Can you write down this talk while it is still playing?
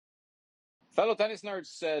Fellow tennis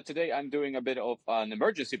nerds, today I'm doing a bit of an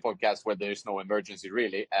emergency podcast where there's no emergency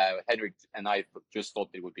really. Henrik and I just thought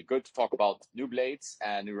it would be good to talk about new blades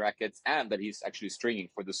and new rackets, and that he's actually stringing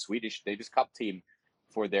for the Swedish Davis Cup team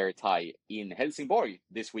for their tie in Helsingborg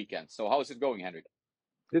this weekend. So how is it going, Henrik?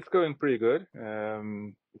 It's going pretty good.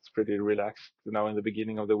 It's pretty relaxed now in the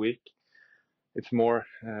beginning of the week. It's more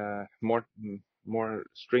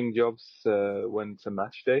string jobs when it's a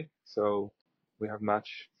match day. So we have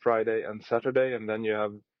match Friday and Saturday, and then you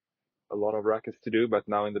have a lot of rackets to do. But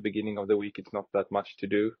now in the beginning of the week, it's not that much to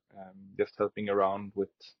do. Just helping around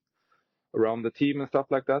the team and stuff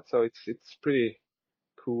like that. So it's pretty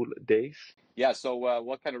cool days. Yeah, so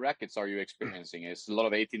what kind of rackets are you experiencing? Is it a lot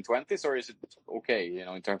of 1820s or is it okay,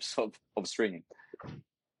 in terms of stringing?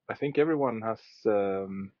 I think everyone has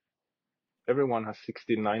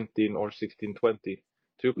 1619 or 1620.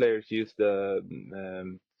 Two players use the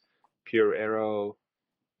Pure Aero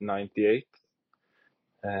 98.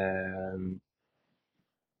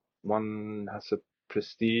 One has a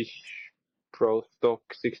Prestige Pro Stock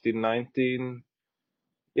 1619.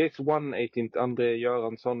 Yeah, it's 118th. Andre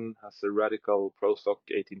Göransson has a Radical Pro Stock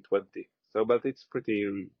 1820. So, but it's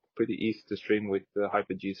pretty easy to string with the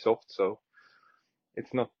Hyper G Soft. So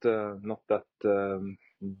it's not that.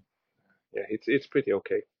 Yeah, it's pretty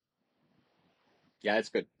okay. Yeah, it's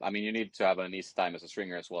good. I mean, you need to have an easy time as a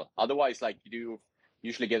stringer as well. Otherwise, like, you do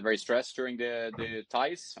usually get very stressed during the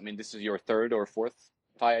ties. I mean, this is your third or fourth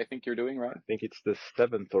tie I think you're doing, right? I think it's the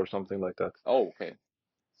 7th or something like that. Oh, okay.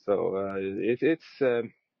 So it's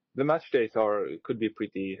the match days could be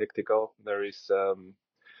pretty hectical. There is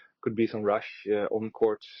could be some rush on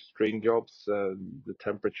court string jobs. The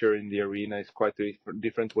temperature in the arena is quite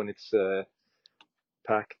different when it's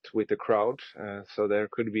packed with a crowd. So there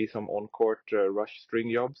could be some on court rush string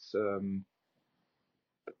jobs.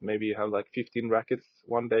 Maybe you have like 15 rackets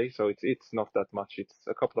one day, so it's not that much. It's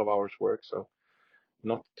a couple of hours work, so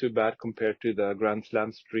not too bad compared to the Grand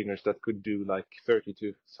Slam stringers that could do like 30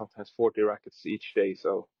 to sometimes 40 rackets each day.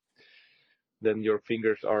 So then your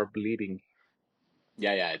fingers are bleeding.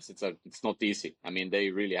 Yeah, it's not easy. I mean, they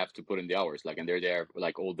really have to put in the hours, like, and they're there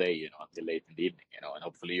like all day, until late in the evening, and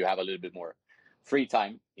hopefully you have a little bit more free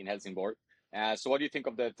time in Helsingborg. So what do you think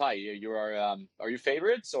of the tie? Are you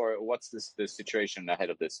favorites, or what's the situation ahead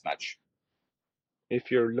of this match? If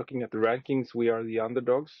you're looking at the rankings, we are the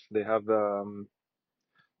underdogs. They have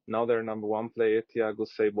now their number one player, Thiago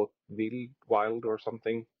Seyboth Wild or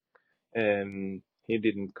something, and he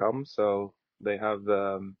didn't come. So they have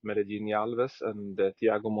Medellin Alves and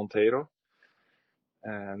Thiago Monteiro.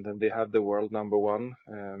 And then they have the world number one.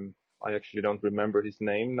 I actually don't remember his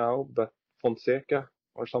name now, but Fonseca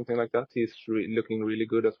or something like that. He's looking really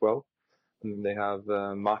good as well. And then they have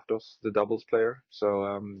Matos, the doubles player.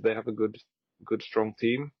 So they have a good strong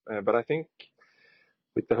team. But I think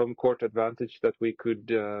with the home court advantage that we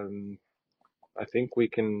could, I think we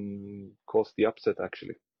can cause the upset.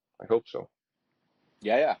 Actually, I hope so.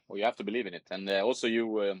 Yeah. Well, you have to believe in it, and also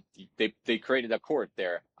they created a court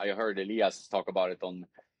there. I heard Elias talk about it on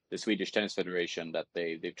the Swedish Tennis Federation, that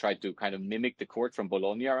they tried to kind of mimic the court from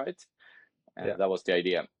Bologna, right? And Yeah. that was the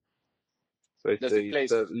idea. So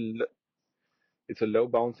it's a low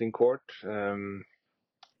bouncing court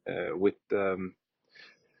with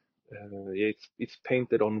it's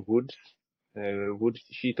painted on wood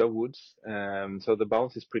sheet of woods. So the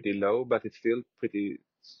bounce is pretty low, but it's still pretty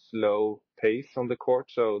slow pace on the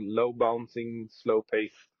court. So low bouncing, slow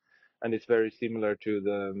pace, and it's very similar to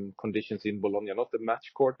the conditions in Bologna. Not the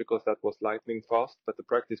match court because that was lightning fast, but the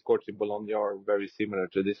practice courts in Bologna are very similar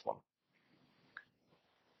to this one.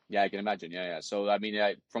 Yeah, I can imagine. Yeah. So I mean,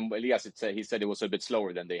 from Elias, he said it was a bit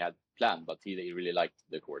slower than they had planned, but he really liked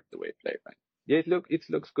the court, the way it played. Right? Yeah, it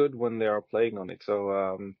looks good when they are playing on it. So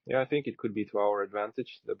I think it could be to our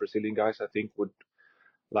advantage. The Brazilian guys, I think, would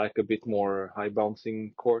like a bit more high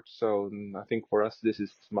bouncing courts. So I think for us, this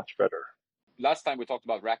is much better. Last time we talked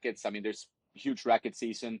about rackets. I mean, there's huge racket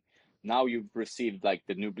season. Now you've received like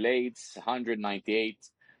the new blades,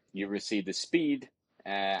 198. You received the speed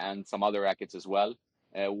and some other rackets as well.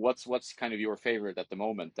 What's kind of your favorite at the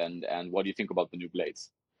moment, and what do you think about the new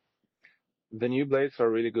blades? The new blades are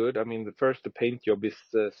really good. I mean, the paint job is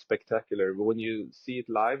spectacular. When you see it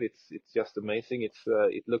live, it's just amazing.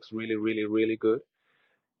 It looks really good.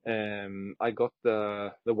 I got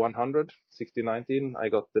the 100 1619. I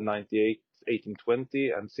got the 98 1820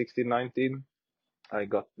 and 1619. I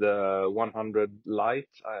got the 100 light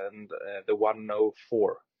and the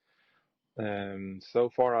 104. So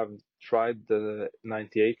far I've tried the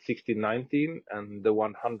 98 1619 and the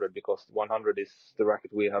 100 because 100 is the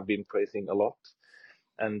racket we have been praising a lot.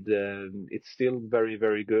 and it's still very,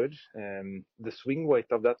 very good. The swing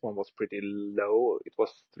weight of that one was pretty low. It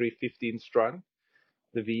was 315 strung.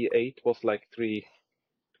 The V8 was like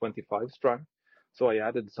 325 strung. So I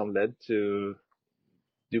added some lead to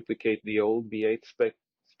duplicate the old V8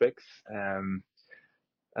 specs.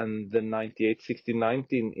 And the 98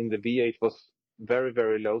 1690 in the V8 was very,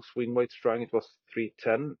 very low swing weight strung. It was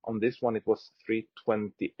 310. On this one, it was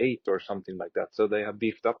 328 or something like that. So they have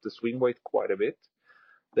beefed up the swing weight quite a bit.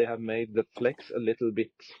 They have made the flex a little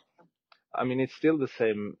bit. I mean, it's still the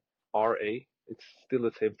same RA. It's still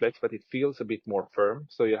the same flex, but it feels a bit more firm.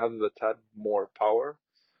 So you have a tad more power.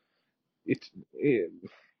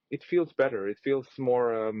 It feels better. It feels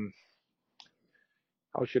more.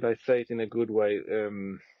 How should I say it in a good way?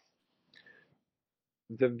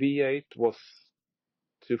 The V8 was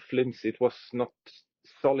too flimsy. It was not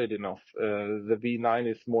solid enough. The V9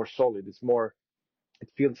 is more solid. It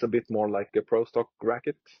feels a bit more like a pro stock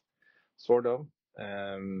racket, sort of.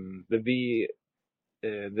 The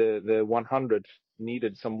 100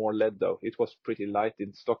 needed some more lead though. It was pretty light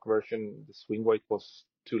in stock version. The swing weight was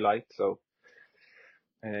too light, so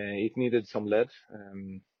it needed some lead.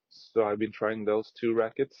 So I've been trying those two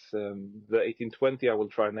rackets. The 1820 I will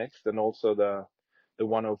try next, and also the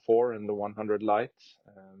 104 and the 100 light.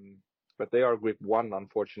 But they are grip 1,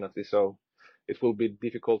 unfortunately, so it will be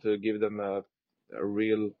difficult to give them a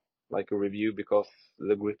real like a review because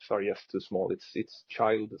the grips are just too small. It's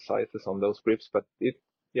child sizes on those grips, but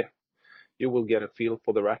you will get a feel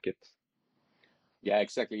for the racket. Yeah,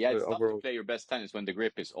 exactly. Yeah, it's tough to Overall, play your best tennis when the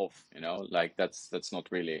grip is off, like that's not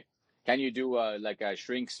really. Can you do like a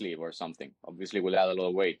shrink sleeve or something? Obviously, we'll add a lot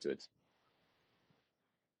of weight to it.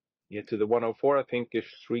 yeah, to the 104, I think a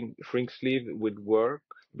shrink sleeve would work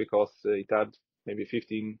because it had maybe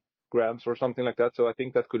 15 grams or something like that. So I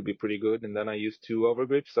think that could be pretty good. And then I use 2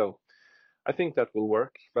 overgrips, so I think that will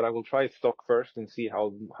work. But I will try stock first and see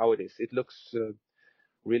how it is. It looks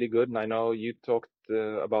really good. And I know you talked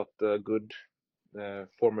about the good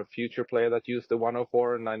former future player that used the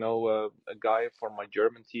 104, and I know a guy from my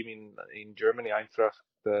German team in Germany,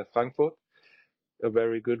 Eintracht Frankfurt, a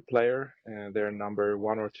very good player. Their number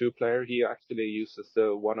 1 or 2 player. He actually uses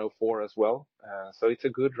the 104 as well. So it's a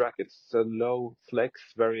good racket. It's a low flex,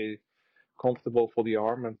 very comfortable for the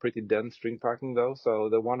arm, and pretty dense string packing though. So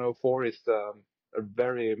the 104 is a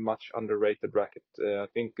very much underrated racket. I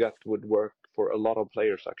think that would work for a lot of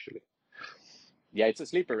players actually. Yeah, it's a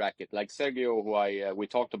sleeper racket. Like Sergio, who we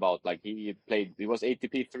talked about, like he was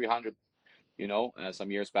ATP 300,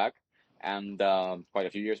 some years back, and quite a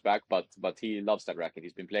few years back. But he loves that racket.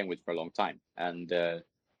 He's been playing with it for a long time, and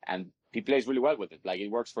he plays really well with it. Like it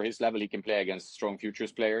works for his level. He can play against strong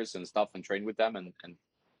futures players and stuff, and train with them. And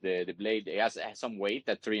the blade, it has some weight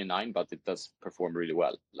at 3 and 9, but it does perform really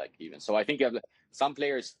well. Like even so, I think some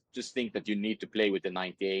players just think that you need to play with the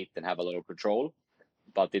 98 and have a lot of control,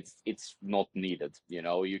 but it's not needed.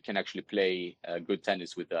 You can actually play good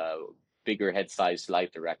tennis with a bigger head size,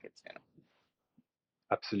 lighter racket.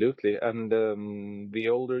 Absolutely. And the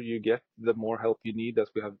older you get, the more help you need, as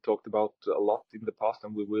we have talked about a lot in the past,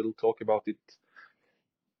 and we will talk about it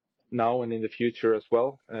now and in the future as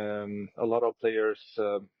well. A lot of players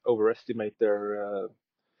overestimate their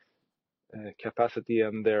capacity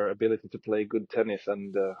and their ability to play good tennis.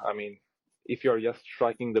 And I mean, if you're just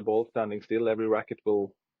striking the ball standing still, every racket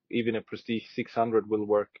will, even a Prestige 600 will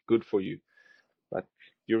work good for you. But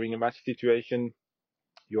during a match situation,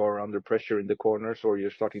 you're under pressure in the corners, or you're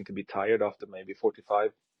starting to be tired after maybe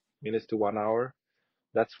 45 minutes to 1 hour.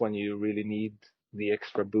 That's when you really need the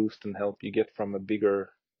extra boost and help you get from a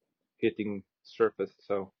bigger hitting surface.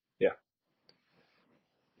 So yeah.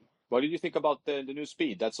 What did you think about the new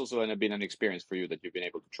speed? That's also been an experience for you that you've been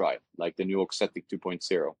able to try, like the new Oxetic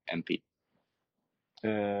 2.0 MP.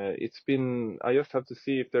 It's been, I just have to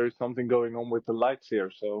see if there is something going on with the lights here.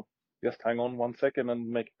 So just hang on 1 second and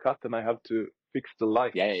make a cut, and I have to fix the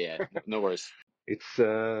light. Yeah. No worries. It's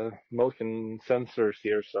motion sensors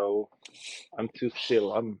here, so I'm too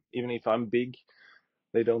still. Even if I'm big,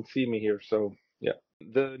 they don't see me here. So yeah,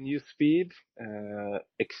 the new speed,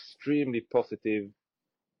 extremely positive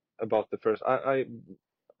about the first. I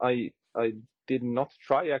did not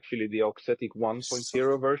try actually the Oxetic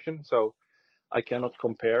 1.0 version, so I cannot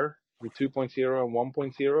compare the 2.0 and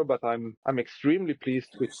 1.0, but I'm extremely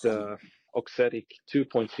pleased with the Oxetic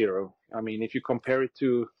 2.0. I mean, if you compare it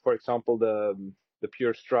to, for example, the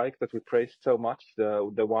Pure Strike that we praised so much,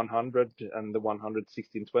 the 100 and the 100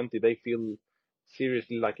 1620, they feel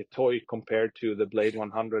seriously like a toy compared to the Blade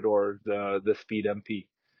 100 or the Speed MP.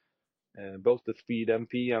 Both the Speed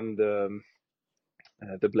MP and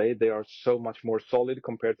the Blade, they are so much more solid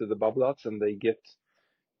compared to the bubble outs, and they get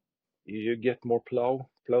you get more flow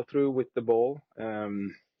through with the ball.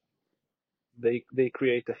 They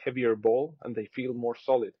create a heavier ball and they feel more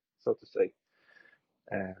solid, so to say.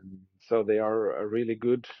 So they are a really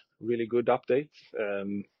good update.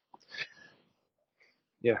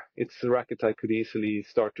 Yeah, it's a racket I could easily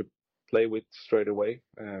start to play with straight away.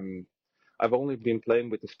 I've only been playing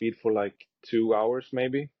with the speed for like 2 hours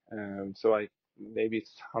maybe. So maybe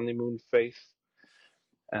it's honeymoon phase,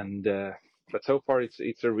 and but so far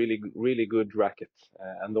it's a really good racket.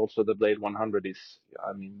 And also the Blade 100 is,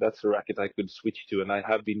 I mean, that's a racket I could switch to, and I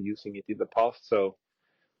have been using it in the past. So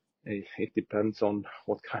it depends on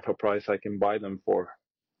what kind of price I can buy them for,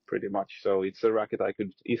 pretty much. So it's a racket I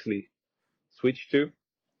could easily switch to,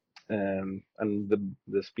 and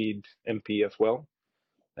the Speed MP as well.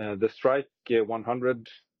 The Strike 100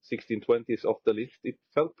 1620 is off the list. It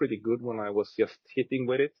felt pretty good when I was just hitting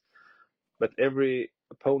with it, but every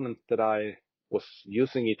opponent that I was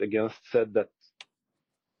using it against said that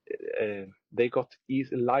they got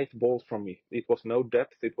easy light balls from me. It was no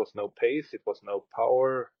depth, it was no pace, it was no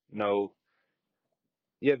power, no.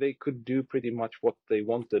 Yeah, they could do pretty much what they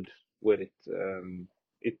wanted with it.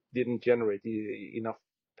 It didn't generate enough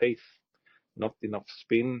pace, not enough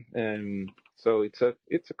spin. So it's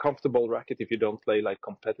a comfortable racket if you don't play like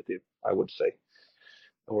competitive, I would say,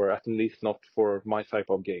 or at least not for my type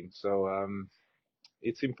of game. So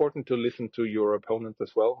it's important to listen to your opponent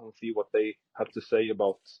as well and see what they have to say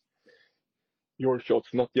about your shots,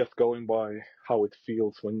 not just going by how it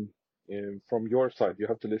feels when from your side. You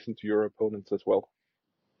have to listen to your opponents as well.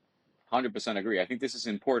 100% agree. I think this is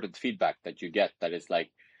important feedback that you get, that is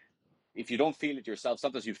like, if you don't feel it yourself,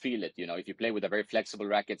 sometimes you feel it, if you play with a very flexible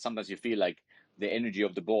racket, sometimes you feel like the energy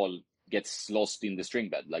of the ball gets lost in the string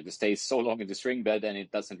bed, like it stays so long in the string bed and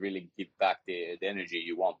it doesn't really give back the energy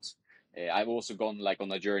you want. I've also gone like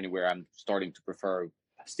on a journey where I'm starting to prefer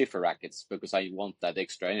stiffer rackets because I want that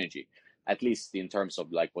extra energy, at least in terms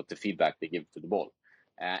of like what the feedback they give to the ball.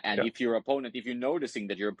 And Yeah. if you're noticing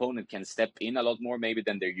that your opponent can step in a lot more maybe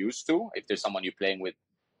than they're used to, if there's someone you're playing with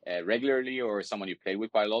regularly or someone you play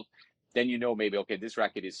with quite a lot, then maybe, okay, this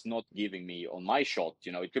racket is not giving me on my shot.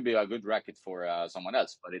 It could be a good racket for someone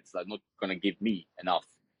else, but it's not going to give me enough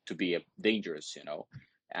to be dangerous.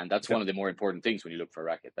 And that's Yeah. one of the more important things when you look for a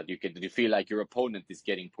racket, that you feel like your opponent is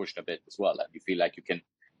getting pushed a bit as well, and you feel like you can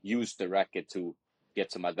use the racket to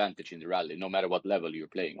get some advantage in the rally, no matter what level you're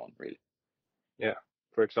playing on, really. Yeah.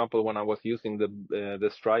 For example, when I was using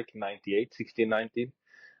the Strike 98 1619,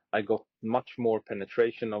 I got much more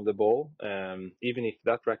penetration of the ball. Even if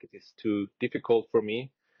that racket is too difficult for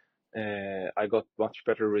me, I got much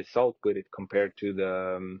better result with it compared to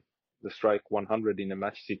the Strike 100 in a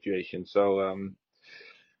match situation. So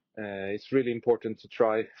it's really important to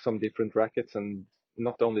try some different rackets, and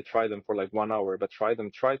not only try them for like 1 hour, but try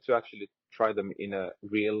to actually try them in a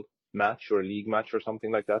real match or a league match or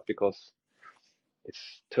something like that, because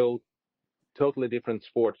it's totally different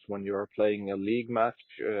sports when you're playing a league match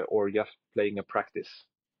or just playing a practice.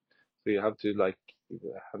 So you have to like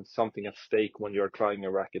have something at stake when you're trying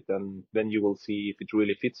a racket, then you will see if it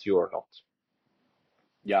really fits you or not.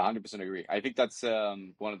 Yeah, 100% agree. I think that's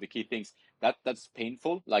one of the key things. That's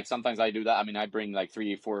painful. Like sometimes I do that. I mean, I bring like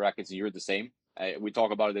 3, 4 rackets, and you're the same. We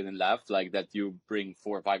talk about it in laugh, like that you bring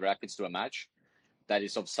 4 or 5 rackets to a match. That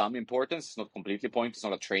is of some importance. It's not completely pointless. It's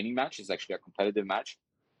not a training match. It's actually a competitive match.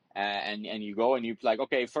 And you go and you like,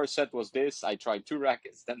 okay, first set was this. I tried 2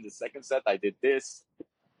 rackets. Then the second set I did this,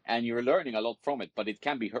 and you're learning a lot from it. But it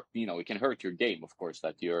can be hurt. It can hurt your game, of course,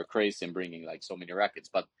 that you're crazy and bringing like so many rackets.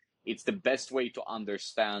 But it's the best way to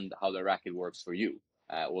understand how the racket works for you.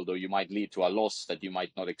 Although you might lead to a loss that you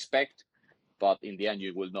might not expect, but in the end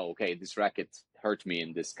you will know, okay, this racket hurt me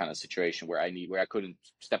in this kind of situation where I couldn't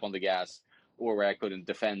step on the gas, or where I couldn't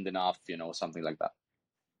defend enough, something like that.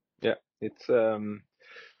 Yeah,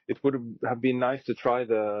 it would have been nice to try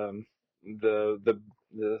the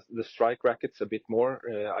the Strike rackets a bit more.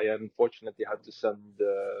 I unfortunately had to send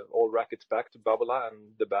all rackets back to Babala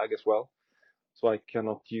and the bag as well, so I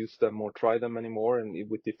cannot use them or try them anymore, and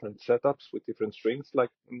with different setups, with different strings,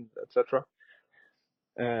 like etc.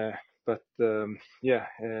 But yeah,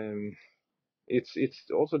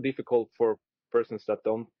 it's also difficult for persons that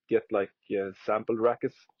don't get like sample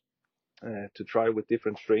rackets to try with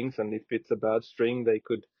different strings, and if it's a bad string, they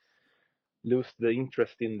could lose the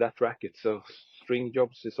interest in that racket. So string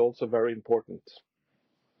jobs is also very important.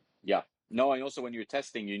 Yeah. No, and also when you're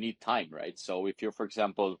testing, you need time, right? So if you're, for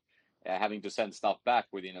example, having to send stuff back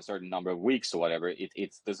within a certain number of weeks or whatever,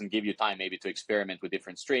 it doesn't give you time maybe to experiment with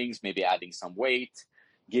different strings, maybe adding some weight,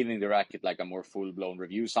 giving the racket like a more full blown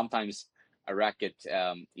review. Sometimes a racket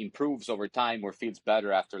improves over time or feels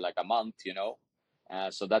better after like a month,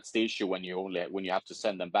 so that's the issue when you have to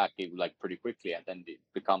send them back like pretty quickly, and then it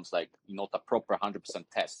becomes like not a proper 100%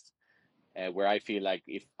 test. Where I feel like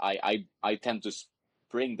if I tend to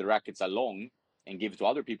bring the rackets along and give it to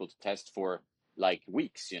other people to test for like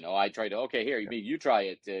weeks. I try to, okay, here, you try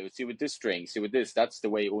it, see with this string, see with this. That's the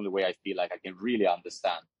only way I feel like I can really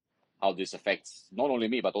understand how this affects not only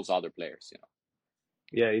me but also other players.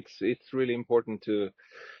 Yeah, it's really important to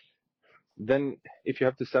then, if you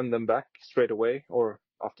have to send them back straight away or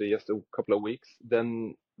after just a couple of weeks,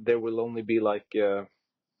 then there will only be like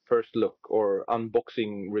first look or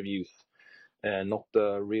unboxing reviews, and not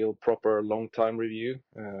the real proper long time review.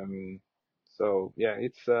 So yeah,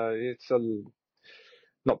 it's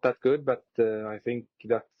not that good, but I think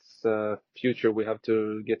that's future we have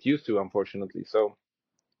to get used to, unfortunately. So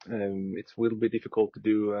it will be difficult to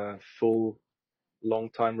do full long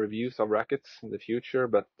time reviews of rackets in the future,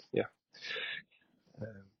 but yeah,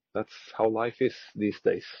 that's how life is these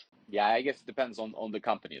days. Yeah, I guess it depends on the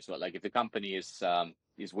company as well. Like if the company is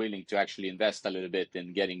willing to actually invest a little bit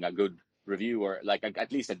in getting a good review, or like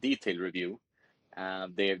at least a detailed review,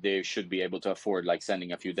 they should be able to afford like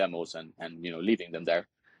sending a few demos and leaving them there,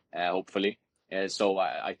 hopefully. So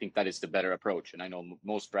I think that is the better approach, and I know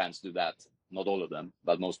most brands do that. Not all of them,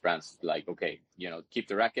 but most brands like, okay, keep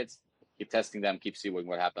the rackets, keep testing them, keep seeing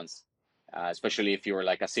what happens. Especially if you're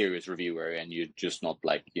like a serious reviewer and you're just not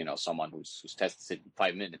like someone who's tested it in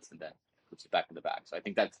 5 minutes and then puts it back in the bag. So I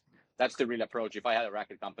think that's the real approach. If I had a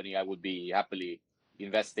racket company, I would be happily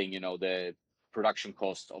investing the production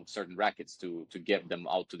cost of certain rackets to get them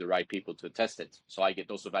out to the right people to test it. So I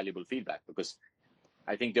get also valuable feedback, because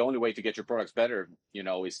I think the only way to get your products better,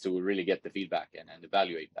 is to really get the feedback and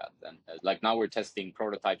evaluate that. And like now we're testing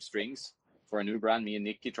prototype strings for a new brand. Me and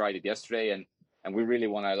Nikki tried it yesterday, and we really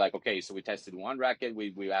want to like, okay, so we tested one racket,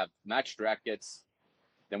 we have matched rackets,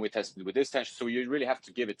 then we tested with this tension. So you really have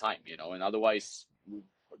to give it time, and otherwise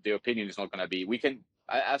the opinion is not going to be, we can,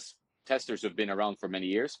 as testers who've been around for many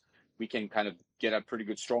years, we can kind of get a pretty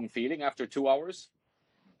good strong feeling after 2 hours,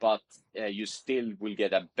 but you still will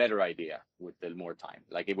get a better idea with the more time,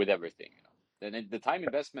 like with everything. Then the time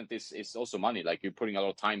investment is also money. Like you're putting a lot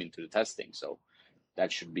of time into the testing, so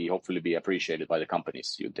that should be hopefully be appreciated by the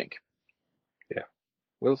companies, you'd think. Yeah,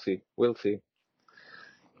 we'll see. We'll see.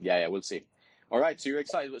 Yeah, we'll see. All right, so you're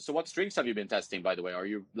excited. So what strings have you been testing, by the way? Are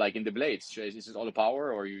you like in the blades? Is this all the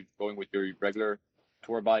power, or are you going with your regular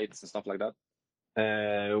tour bites and stuff like that?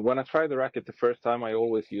 When I try the racket the first time, I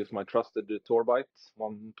always use my trusted Torbite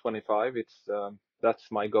 125. That's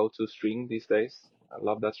my go-to string these days. I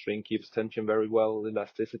love that string. Keeps tension very well,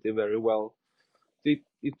 elasticity very well. It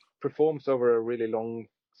performs over a really long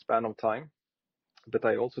span of time. But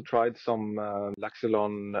I also tried some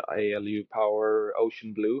Laxilon ALU Power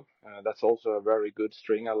Ocean Blue. That's also a very good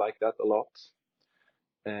string. I like that a lot.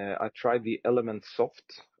 I tried the Element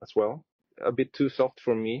Soft as well. A bit too soft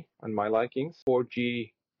for me and my likings.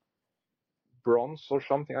 4G Bronze or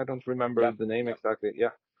something. I don't remember Yep. the name Yep. exactly.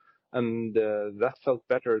 Yeah, and that felt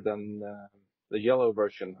better than the yellow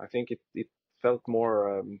version. I think it felt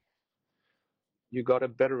more. You got a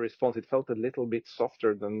better response. It felt a little bit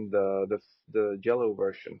softer than the yellow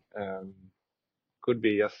version. Could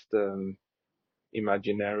be just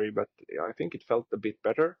imaginary, but I think it felt a bit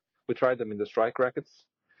better. We tried them in the strike rackets.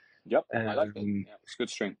 Yep. I like it. Yeah, it's a good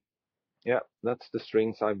string. Yeah, that's the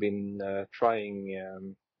strings I've been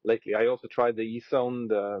trying lately. I also tried the E-Zone,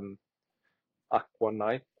 the Aqua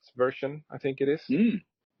Night version, I think it is. Mm.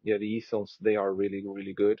 Yeah, the E-Zones, they are really,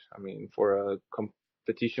 really good. I mean, for a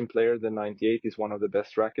competition player, the 98 is one of the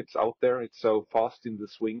best rackets out there. It's so fast in the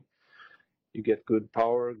swing. You get good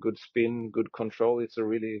power, good spin, good control. It's a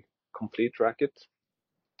really complete racket.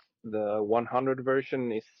 The 100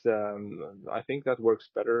 version is, I think that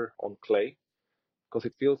works better on clay because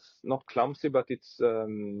it feels not clumsy, but it's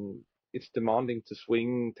demanding to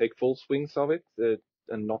swing, take full swings of it,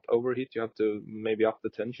 and not overheat. You have to maybe up the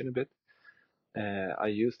tension a bit. I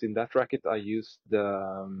used in that racket, I used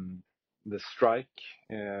the strike,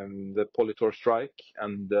 the Polytor strike,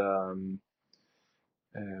 and the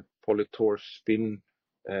Polytor spin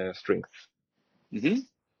strength. Mm-hmm.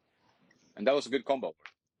 And that was a good combo.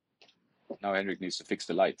 Now Henrik needs to fix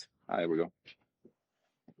the light. There we go.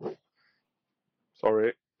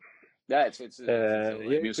 Sorry. Yeah, it's Yeah, it's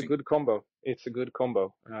a amusing. good combo. It's a good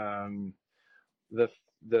combo.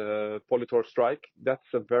 The Polytor strike, that's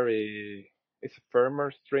it's a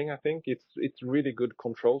firmer string. I think it's really good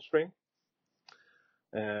control string.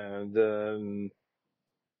 The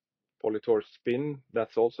Polytor spin,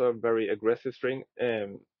 that's also a very aggressive string.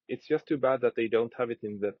 It's just too bad that they don't have it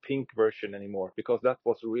in the pink version anymore, because that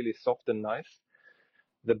was really soft and nice.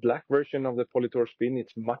 The black version of the Polytor Spin,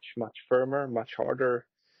 it's much, much firmer, much harder.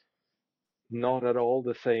 Not at all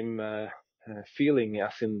the same feeling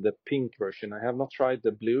as in the pink version. I have not tried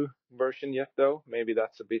the blue version yet, though. Maybe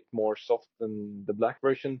that's a bit more soft than the black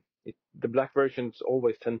version. The black versions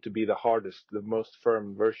always tend to be the hardest, the most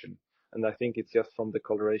firm version. And I think it's just from the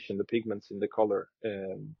coloration, the pigments in the color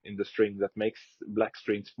in the string that makes black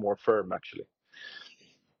strings more firm, actually.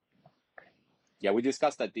 Yeah, we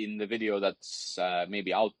discussed that in the video that's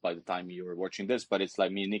maybe out by the time you were watching this, but it's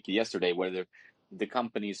like me and Nikki yesterday, where the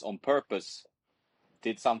companies on purpose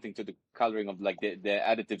did something to the coloring of like the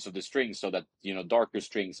additives of the strings so that, you know, darker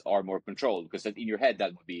strings are more controlled, because in your head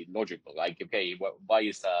that would be logical. Like, okay, why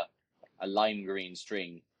is a lime green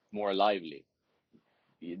string more lively?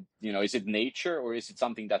 You know, is it nature, or is it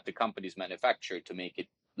something that the companies manufacture to make it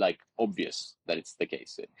like obvious that it's the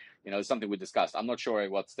case? You know, it's something we discussed. I'm not sure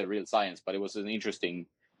what's the real science, but it was an interesting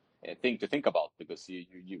thing to think about, because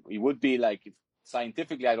it would be like, if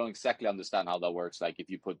scientifically, I don't exactly understand how that works. Like if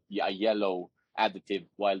you put a yellow additive,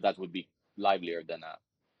 while that would be livelier than a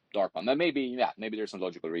dark one. And maybe there's some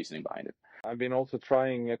logical reasoning behind it. I've been also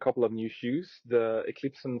trying a couple of new shoes. The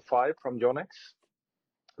Eclipson 5 from Yonex,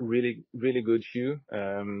 really, really good shoe.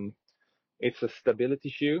 It's a stability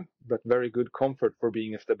shoe, but very good comfort for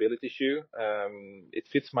being a stability shoe. It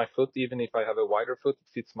fits my foot, even if I have a wider foot, it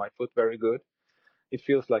fits my foot very good. It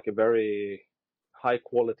feels like a very high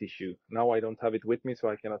quality shoe. Now I don't have it with me, so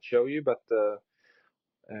I cannot show you, but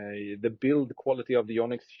the build quality of the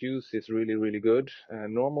Yonex shoes is really, really good.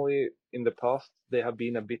 Normally, in the past, they have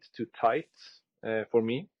been a bit too tight for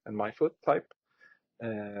me and my foot type.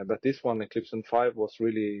 But this one, Eclipson 5, was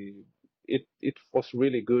really it was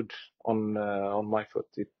really good on my foot.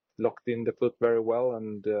 It locked in the foot very well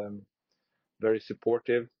and very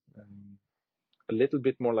supportive. A little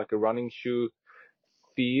bit more like a running shoe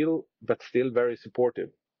feel, but still very supportive.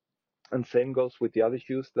 And same goes with the other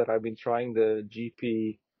shoes that I've been trying, the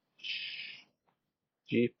GP.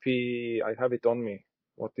 I have it on me.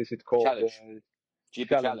 What is it called? GP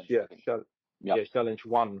Challenge, Challenge, yeah, I think. Yeah. yeah, Challenge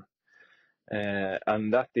 1.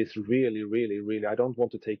 And that is really, really, really, I don't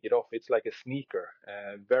want to take it off. It's like a sneaker,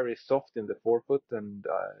 very soft in the forefoot, and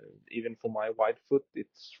even for my wide foot,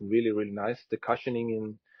 it's really, really nice. The cushioning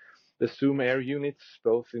in the Zoom Air units,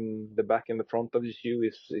 both in the back and the front of the shoe,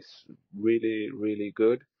 is really, really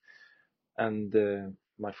good. And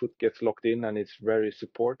my foot gets locked in, and it's very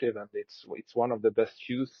supportive, and it's one of the best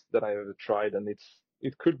shoes that I ever tried, and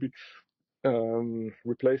it could be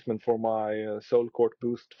replacement for my Sole Court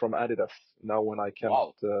Boost from Adidas now when I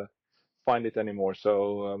cannot Wow. find it anymore.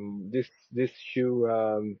 So this shoe,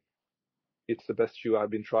 it's the best shoe I've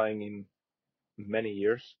been trying in many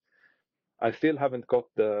years. I still haven't got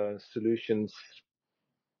the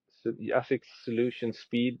ASICS Solution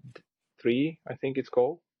Speed 3, I think it's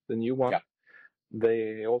called, the new one. Yeah.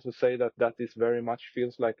 They also say that is very much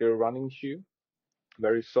feels like a running shoe,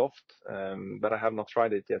 very soft, but I have not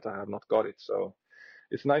tried it yet. I have not got it, so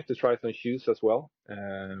it's nice to try some shoes as well.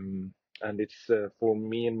 And it's for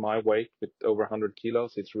me and my weight with over 100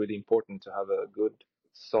 kilos, it's really important to have a good,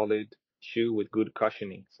 solid shoe with good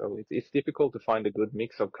cushioning. So it's difficult to find a good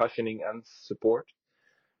mix of cushioning and support.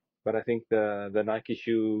 But I think the Nike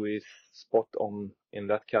shoe is spot on in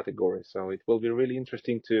that category. So it will be really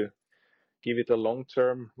interesting to give it a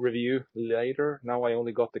long-term review later. Now I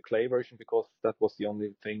only got the clay version because that was the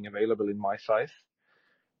only thing available in my size.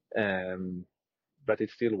 But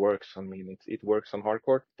it still works. I mean, it works on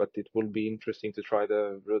hardcourt, but it will be interesting to try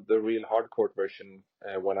the real hardcourt version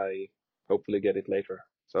when I hopefully get it later.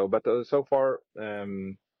 So, but so far,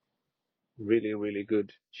 really, really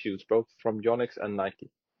good shoes, both from Yonex and Nike.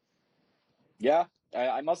 Yeah,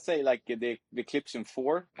 I must say, like the Eclipson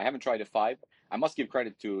 4, I haven't tried the 5. I must give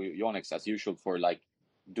credit to Yonex as usual for like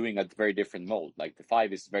doing a very different mold. Like the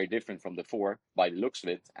 5 is very different from the 4 by the looks of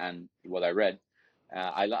it and what I read.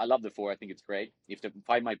 I love the 4. I think it's great. If the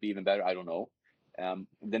 5 might be even better, I don't know.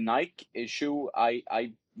 The Nike shoe, I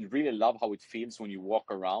really love how it feels when you walk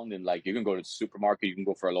around, and like you can go to the supermarket, you can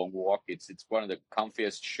go for a long walk. It's one of the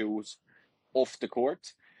comfiest shoes off the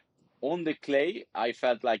court. On the clay, I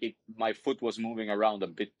felt like my foot was moving around a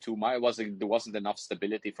bit too much. There wasn't enough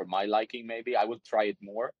stability for my liking. Maybe I would try it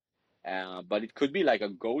more, but it could be like a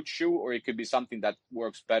goat shoe, or it could be something that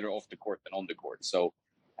works better off the court than on the court. So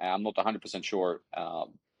I'm not 100% sure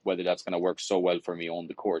whether that's going to work so well for me on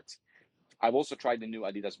the court. I've also tried the new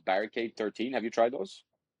Adidas Barricade 13. Have you tried those?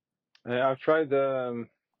 I've tried the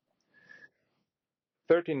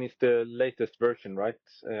 13 is the latest version, right?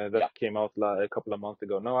 That Yeah. came out a couple of months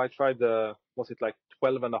ago. No, I tried the, was it like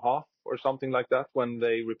 12 and a half or something like that when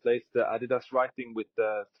they replaced the Adidas writing with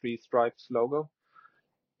the three stripes logo?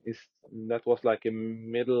 Is that was like a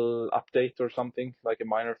middle update or something, like a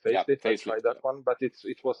minor Yeah, facelift. I facelift. tried that Yeah. one, but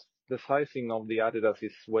it was the sizing of the Adidas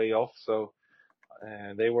is way off, so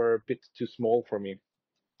they were a bit too small for me.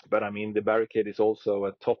 But I mean, the Barricade is also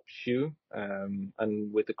a top shoe,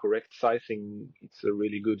 and with the correct sizing, it's a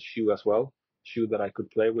really good shoe as well. Shoe that I could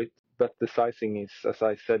play with. But the sizing is, as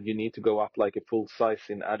I said, you need to go up like a full size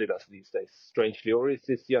in Adidas these days, strangely. Or is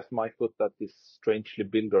this just my foot that is strangely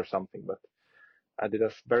built or something? But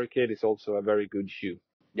Adidas Barricade is also a very good shoe.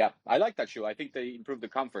 Yeah, I like that shoe. I think they improved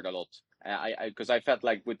the comfort a lot. Because I felt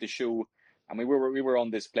like with the shoe, I mean, we were on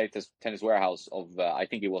this playtest tennis warehouse of I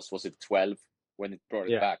think was it 12 when it brought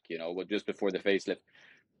it Yeah, back, just before the facelift,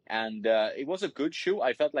 and it was a good shoe.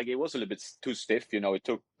 I felt like it was a little bit too stiff. It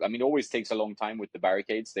took. I mean, it always takes a long time with the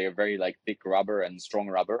Barricades. They are very like thick rubber and strong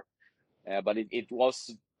rubber. But it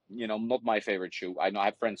was, not my favorite shoe. I know I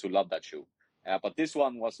have friends who love that shoe. But this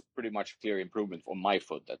one was pretty much clear improvement for my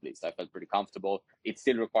foot, at least. I felt pretty comfortable. It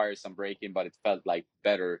still requires some braking, but it felt like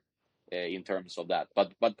better in terms of that.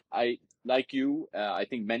 But I, like you, I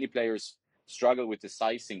think many players struggle with the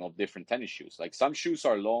sizing of different tennis shoes. Like some shoes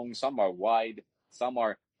are long, some are wide, some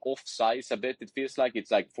are off size a bit. It feels like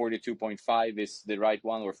it's like 42.5 is the right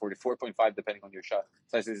one, or 44.5, depending on your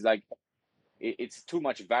size. It's like it's too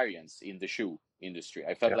much variance in the shoe industry.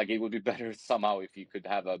 I felt yeah. like it would be better somehow if you could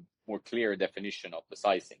have a more clear definition of the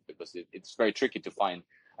sizing, because it's very tricky to find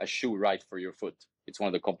a shoe right for your foot. It's one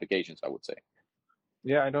of the complications, I would say.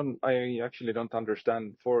 Yeah, I actually don't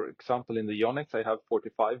understand. For example, in the Yonex, I have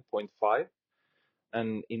 45.5,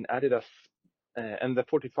 and in Adidas, and the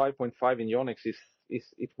 45.5 in Yonex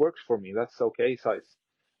it works for me. That's okay size.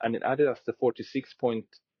 And in Adidas, the 46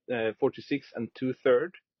 and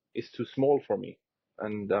 2/3 is too small for me.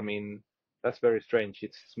 And I mean, that's very strange.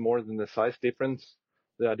 It's more than the size difference.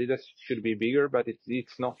 The Adidas should be bigger, but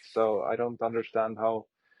it's not. So I don't understand how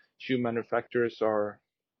shoe manufacturers are.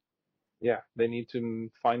 Yeah, they need to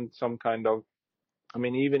find some kind of. I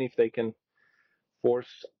mean, even if they can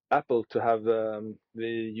force Apple to have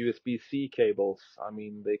the USB-C cables. I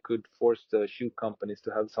mean, they could force the shoe companies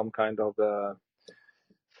to have some kind of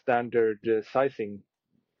standard sizing.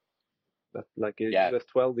 That like a Yeah, US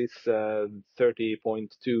 12 is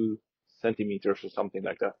 30.2 centimeters or something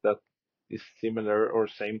like that. That is similar or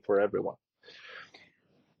same for everyone.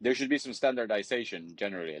 there should be some standardization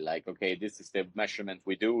generally. Like, okay, this is the measurement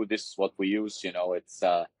we do. This is what we use. It's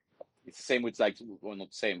the same with, like, well, not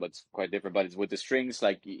the same, but it's quite different. But it's with the strings,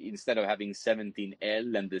 like instead of having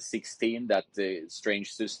 17L and the 16, that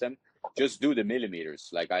strange system, just do the millimeters.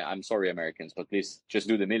 Like, I'm sorry, Americans, but please just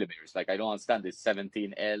do the millimeters. Like, I don't understand this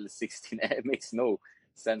 17L, 16L. It makes no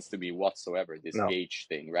sense to me whatsoever, this No, gauge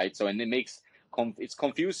thing, right? So, and it makes, it's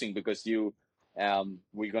confusing because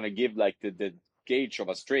we're going to give like the gauge of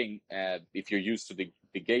a string, if you're used to the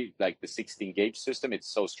gauge, like the 16 gauge system.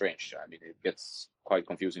 It's so strange. I mean, it gets quite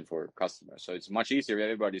confusing for customers. So it's much easier if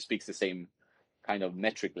everybody speaks the same kind of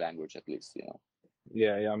metric language, at least.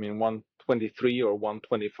 yeah. I mean, 123 or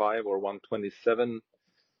 125 or 127.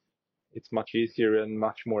 It's much easier and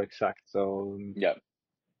much more exact. So Yeah.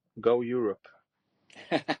 go Europe.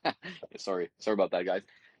 Sorry about that, guys.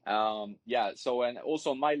 Yeah. So, and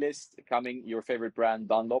also on my list coming, your favorite brand,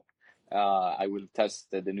 Dunlop. I will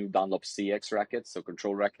test the new Dunlop CX rackets, so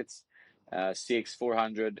control rackets. CX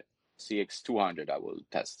 400, CX 200. I will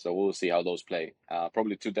test. So we'll see how those play.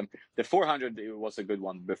 Probably to them. The 400 it was a good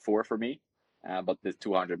one before for me, but the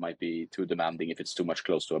 200 might be too demanding if it's too much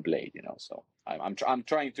close to a blade. So I'm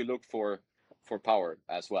trying to look for power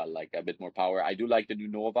as well, like a bit more power. I do like the new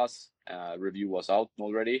Novas. Review was out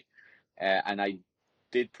already, and I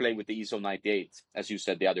did play with the ISO 98, as you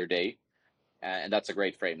said the other day, and that's a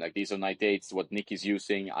great frame. Like the ISO 98, what Nick is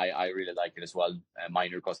using, I really like it as well.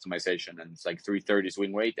 Minor customization, and it's like 330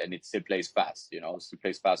 swing weight, and it still plays fast. It still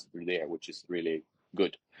plays fast through the air, which is really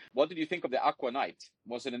good. What did you think of the Aqua Knight?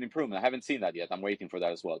 Was it an improvement? I haven't seen that yet. I'm waiting for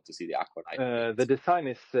that as well, to see the Aqua Knight The blades. design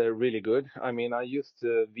is really good. I mean, I used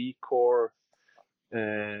V Core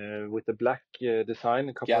with the black design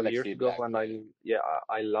a couple of years Galaxy ago, Black, and yeah.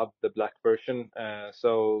 I love the black version.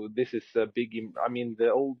 So this is a big. I mean, the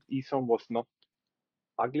old Eson was not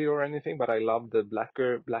ugly or anything, but I love the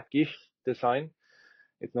blackish design.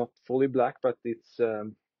 It's not fully black, but it's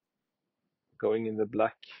going in the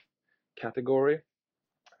black category,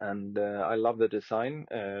 and I love the design.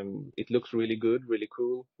 It looks really good, really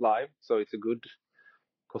cool live. So it's a good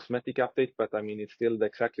cosmetic update, but I mean, it's still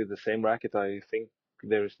exactly the same racket, I think,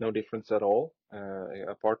 there is no difference at all,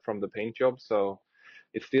 apart from the paint job. So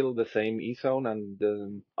it's still the same E-zone,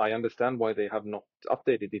 and I understand why they have not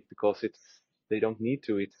updated it, because they don't need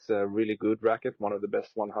to. It's a really good racket, one of the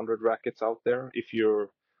best 100 rackets out there. If you're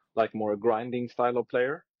like more a grinding style of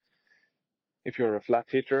player, if you're a flat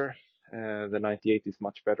hitter, the 98 is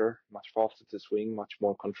much better, much faster to swing, much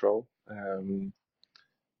more control.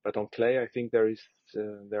 But on clay, I think there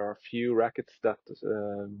are few rackets that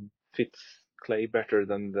fits clay better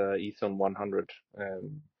than the E-zone 100.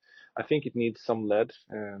 I think it needs some lead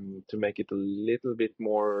to make it a little bit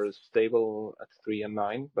more stable at 3 and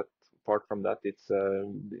 9, but apart from that,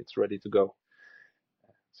 it's ready to go.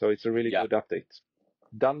 So it's a really good update.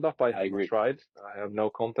 Dunlop I haven't tried. I have no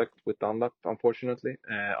contact with Dunlop, unfortunately.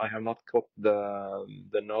 I have not got the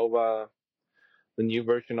Nova, the new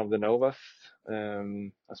version of the Novas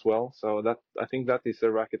as well. So that I think that is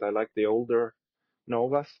a racket. I like the older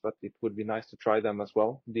Novas, but it would be nice to try them as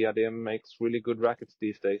well. Diadem makes really good rackets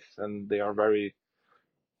these days, and they are very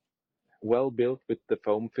well built with the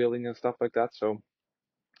foam filling and stuff like that. So,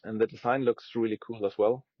 and the design looks really cool as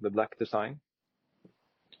well, the black design.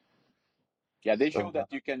 Yeah, they show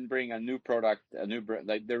that you can bring a new product, a new brand,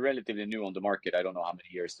 like they're relatively new on the market. I don't know how many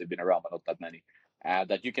years they've been around, but not that many.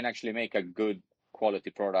 That you can actually make a good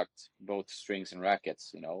quality product, both strings and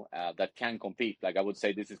rackets, that can compete. Like I would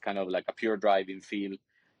say this is kind of like a pure driving feel,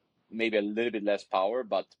 maybe a little bit less power,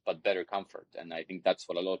 but better comfort. And I think that's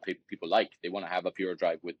what a lot of people like. They want to have a pure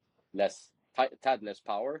drive with tad less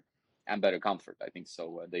power and better comfort. I think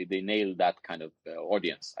so. They nail that kind of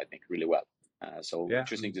audience, I think, really well.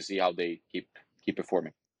 Interesting to see how they keep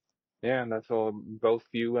performing. Yeah, and I saw both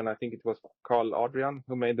you and I think it was Carl Adrian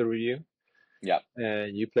who made the review. Yeah.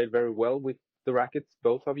 You played very well with the rackets,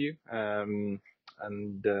 both of you. Yeah,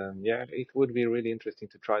 it would be really interesting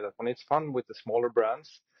to try that one. It's fun with the smaller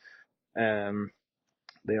brands.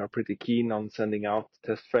 They are pretty keen on sending out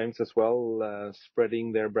test frames as well,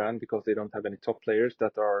 spreading their brand because they don't have any top players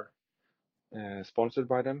that are sponsored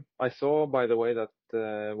by them. I saw, by the way, that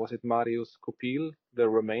was it Marius Copil, the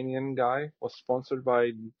Romanian guy, was sponsored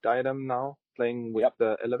by Diadem now, playing with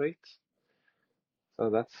the Elevate. So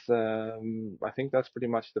that's, I think that's pretty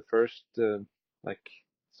much the first, like,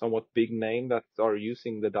 somewhat big name that are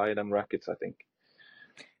using the Diadem rackets, I think.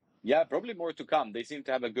 Yeah, probably more to come. They seem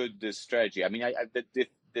to have a good strategy. I mean,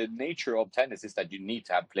 the nature of tennis is that you need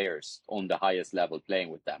to have players on the highest level playing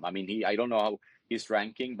with them. I mean, I don't know how he's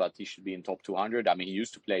ranking, but he should be in top 200. I mean, he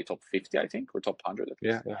used to play top 50, I think, or top 100 at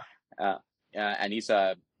least. Yeah. And he's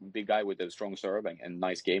a big guy with a strong serve and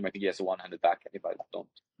nice game. I think he has a one-handed backhand, if I don't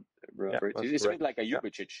remember it. It's a bit like a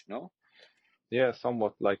Jubicic, no? Yeah,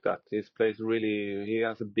 somewhat like that. He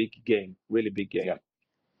has a big game, really big game. Yeah.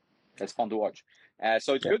 That's fun to watch.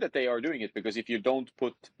 So it's good that they are doing it, because if you don't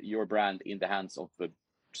put your brand in the hands of the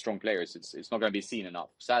strong players, it's not going to be seen enough.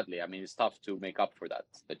 Sadly, I mean, it's tough to make up for that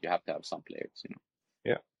you have to have some players.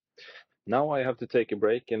 Yeah. Now I have to take a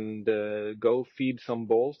break and go feed some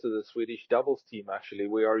balls to the Swedish doubles team. Actually,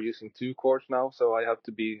 we are using 2 courts now, so I have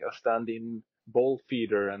to be a stand-in ball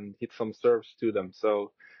feeder and hit some serves to them.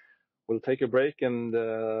 So we'll take a break and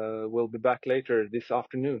we'll be back later this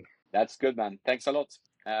afternoon. That's good, man. Thanks a lot.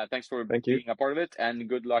 Thanks for being a part of it, and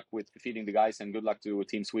good luck with feeding the guys, and good luck to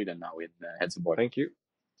Team Sweden now in Helsingborg. Thank you.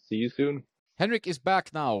 See you soon. Henrik is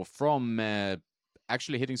back now from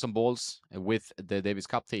actually hitting some balls with the Davis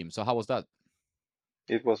Cup team. So how was that?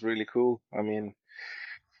 It was really cool. I mean,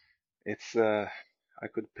 it's I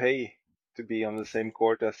could pay to be on the same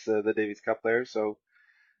court as the Davis Cup players, so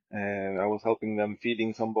I was helping them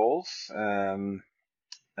feeding some balls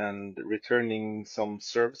and returning some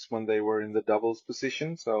serves when they were in the doubles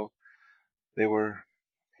position. So they were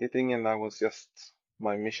hitting, and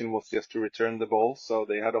my mission was just to return the ball. So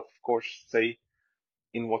they had, of course, say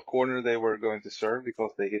in what corner they were going to serve,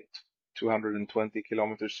 because they hit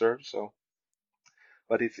 220-kilometer serve. So,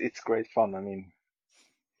 but it's great fun. I mean,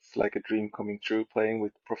 it's like a dream coming true playing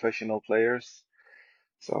with professional players.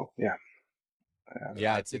 So yeah.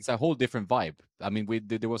 Yeah, it's a whole different vibe. I mean,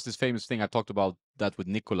 there was this famous thing I talked about that with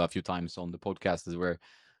Nicola a few times on the podcast, is where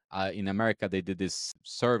in America they did this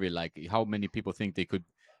survey, like how many people think they could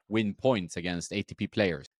win points against ATP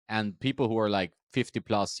players, and people who are like 50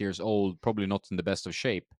 plus years old, probably not in the best of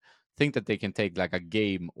shape, think that they can take like a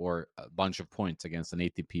game or a bunch of points against an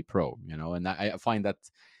ATP pro, and I find that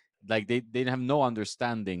like they have no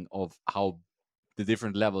understanding of how the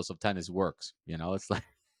different levels of tennis works. It's like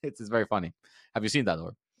it's very funny. Have you seen that,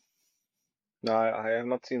 or? No, I have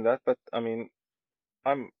not seen that, but I mean,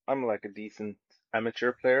 I'm like a decent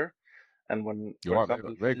amateur player, and when, for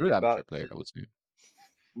example, very good amateur player, I would say.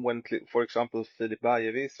 When, for example, Filip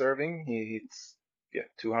Bajevi is serving, he hits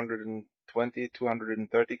 220,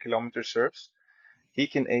 230 kilometer serves. He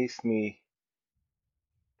can ace me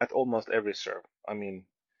at almost every serve. I mean,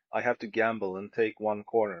 I have to gamble and take one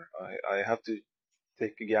corner. I have to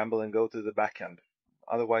take a gamble and go to the backhand.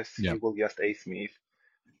 Otherwise, Yeah. he will just ace me.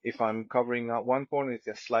 If I'm covering out one corner, it's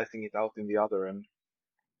just slicing it out in the other.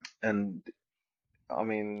 And I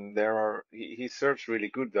mean, he serves really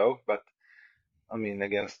good though, but I mean,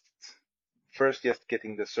 against first just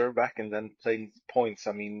getting the serve back and then playing points.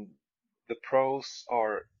 I mean, the pros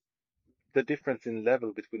are the difference in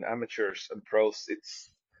level between amateurs and pros.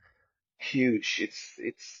 It's huge.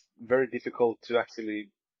 It's very difficult to actually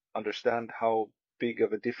understand how big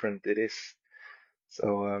of a difference it is.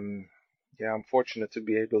 So yeah, I'm fortunate to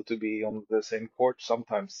be able to be on the same court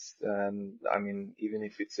sometimes. And I mean, even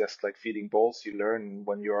if it's just like feeding balls, you learn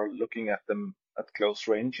when you are looking at them at close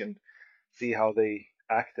range and see how they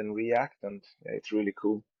act and react. And yeah, it's really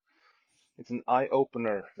cool. It's an eye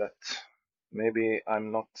opener that maybe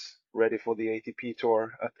I'm not ready for the ATP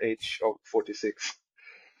tour at age of 46.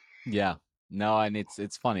 Yeah. No, and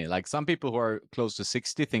it's funny. Like some people who are close to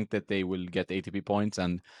 60 think that they will get ATP points,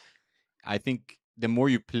 and I think the more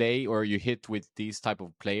you play or you hit with these type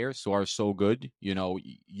of players who are so good, you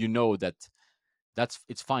know that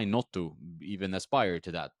it's fine not to even aspire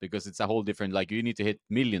to that, because it's a whole different, like, you need to hit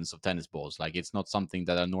millions of tennis balls. Like, it's not something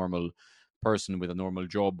that a normal person with a normal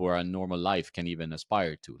job or a normal life can even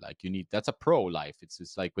aspire to. Like, that's a pro life.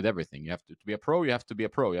 It's like with everything, you have to be a pro, you have to be a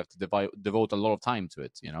pro, you have to devote a lot of time to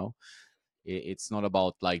it. It's not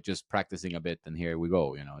about like just practicing a bit and here we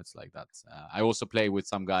go. It's like that. I also play with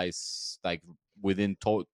some guys like within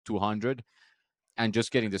 200, and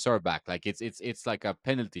just getting the serve back, like it's like a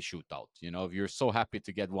penalty shootout. If you're so happy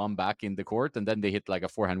to get one back in the court, and then they hit like a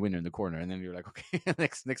forehand winner in the corner, and then you're like, okay,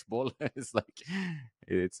 next ball. It's like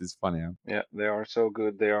it's funny. Yeah, they are so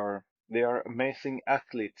good. They are amazing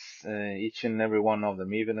athletes, each and every one of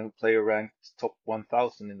them. Even a player ranked top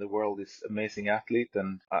 1,000 in the world is amazing athlete,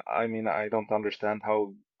 and I mean, I don't understand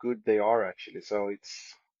how good they are actually. So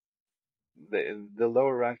it's the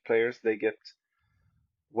lower ranked players, they get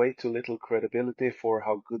way too little credibility for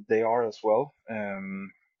how good they are as well.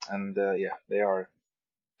 And yeah, they are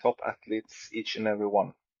top athletes, each and every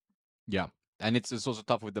one. Yeah, and it's also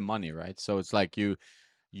tough with the money, right? So it's like you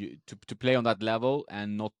to play on that level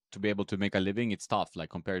and not to be able to make a living, it's tough. Like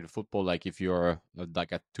compared to football, like if you're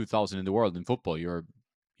like at 2,000 in the world in football, you're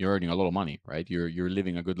earning a lot of money, right? You're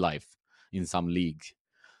living a good life in some league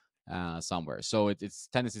somewhere. So it's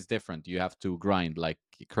tennis is different. You have to grind like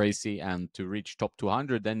crazy, and to reach top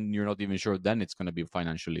 200, then you're not even sure then it's going to be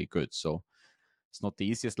financially good. So it's not the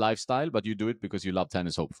easiest lifestyle, but you do it because you love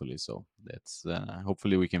tennis, hopefully. So that's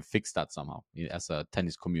hopefully we can fix that somehow as a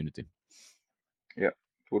tennis community. Yeah,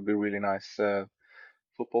 it would be really nice.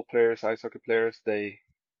 Football players, ice hockey players, they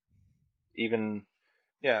even,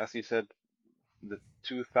 yeah, as you said, the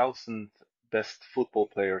 2000th best football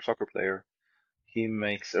player, soccer player, he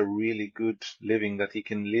makes a really good living that he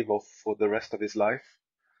can live off for the rest of his life.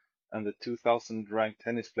 And the 2000 ranked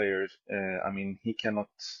tennis player, I mean, he cannot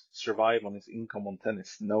survive on his income on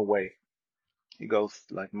tennis. No way. He goes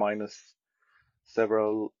like minus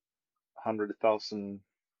several 100,000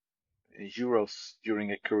 euros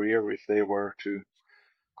during a career if they were to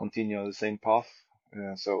continue on the same path.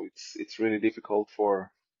 So it's really difficult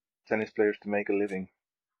for tennis players to make a living.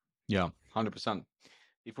 Yeah, 100%.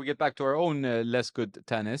 If we get back to our own less good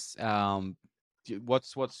tennis,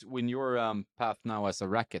 what's in your path now as a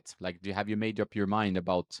racket? Like, have you made up your mind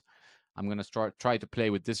about, I'm gonna try to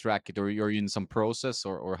play with this racket, or you're in some process,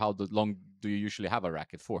 or how long do you usually have a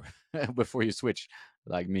racket for before you switch,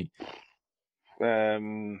 like me?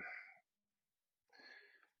 Um,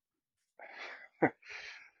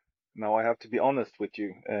 Now I have to be honest with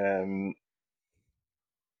you.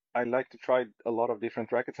 I like to try a lot of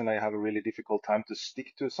different rackets, and I have a really difficult time to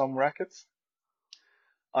stick to some rackets.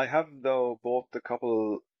 I have, though, bought a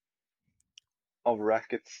couple of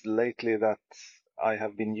rackets lately that I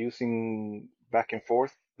have been using back and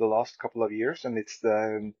forth the last couple of years, and it's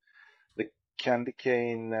the Candy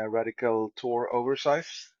Cane Radical Tour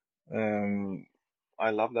Oversize. I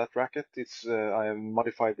love that racket. I have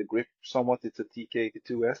modified the grip somewhat. It's a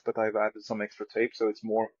TK82S, but I've added some extra tape, so it's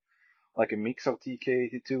more like a mix of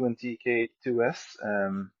TK82 and TK82S,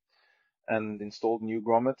 and installed new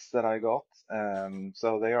grommets that I got.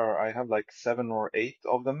 So I have like 7 or 8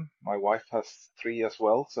 of them. My wife has 3 as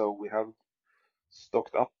well, so we have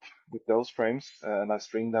stocked up with those frames, and I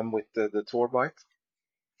string them with the Tour Bite.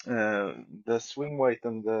 The swing weight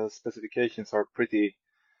and the specifications are pretty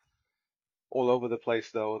all over the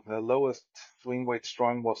place, though. The lowest swing weight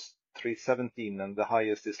strung was 317 and the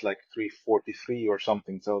highest is like 343 or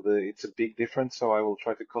something. So it's a big difference. So I will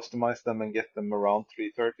try to customize them and get them around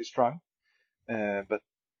 330 strong. But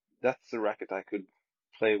that's the racket I could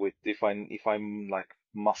play with if I'm like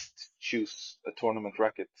must choose a tournament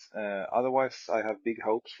racket. Otherwise, I have big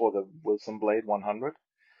hopes for the Wilson Blade 100.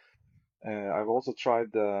 I've also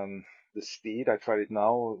tried the speed. I tried it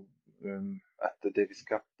now at the Davis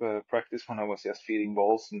Cup practice when I was just feeding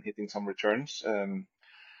balls and hitting some returns. And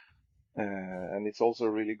it's also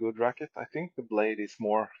a really good racket. I think the blade is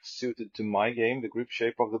more suited to my game. The grip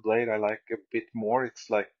shape of the blade I like a bit more. It's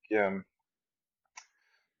like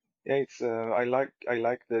it's I like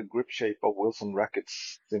the grip shape of Wilson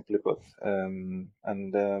rackets, simply put. The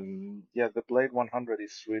Blade 100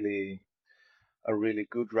 is really a really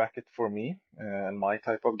good racket for me and my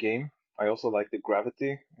type of game. I also like the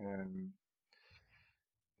Gravity.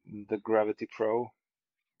 The Gravity Pro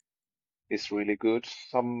is really good.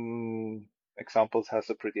 Some examples has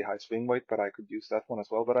a pretty high swing weight, but I could use that one as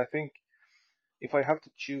well. But I think if I have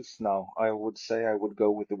to choose now, I would say I would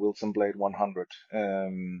go with the Wilson Blade 100.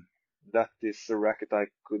 That is a racket I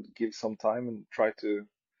could give some time and try to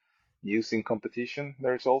use in competition.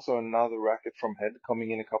 There's also another racket from Head coming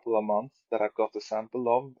in a couple of months that I've got a sample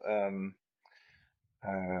of,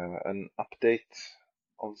 an update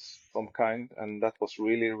of some kind, and that was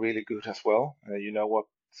really, really good as well. You know what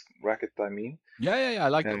racket I mean? Yeah. I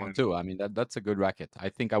like that one too. I mean, that's a good racket. I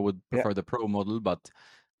think I would prefer the Pro model, but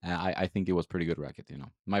I think it was pretty good racket. You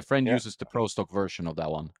know, my friend uses the Pro stock version of that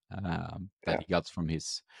one that he got from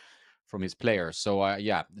his player. So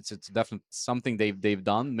it's definitely something they've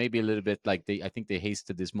done. Maybe a little bit like I think they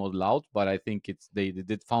hasted this model out, but I think they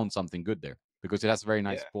did found something good there because it has very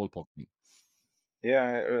nice ball pocketing.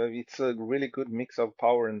 Yeah, it's a really good mix of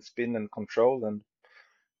power and spin and control, and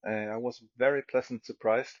I was very pleasant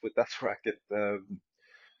surprised with that racket. A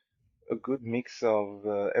good mix of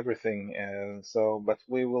everything. But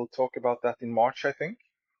we will talk about that in March, I think.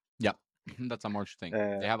 Yeah, that's a March thing.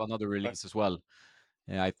 They have another release as well.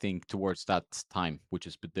 I think towards that time, which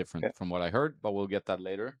is a bit different from what I heard, but we'll get that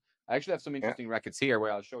later. I actually have some interesting rackets here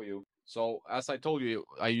where I'll show you. So as I told you,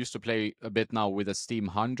 I used to play a bit now with a Steam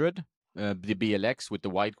 100, the BLX with the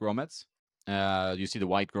white grommets. You see the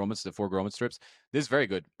white grommets, the 4 grommet strips. This is very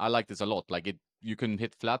good. I like this a lot. Like you can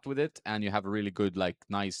hit flat with it, and you have a really good, like,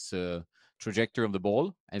 nice trajectory of the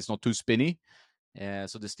ball, and it's not too spinny.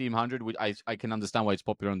 So the Steam 100, I can understand why it's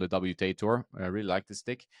popular on the WTA tour. I really like this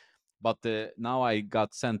stick. But now I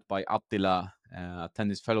got sent by Attila,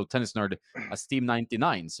 fellow tennis nerd, a Steam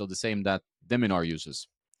 99, so the same that Deminar uses.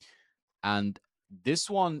 And this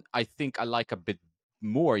one, I think I like a bit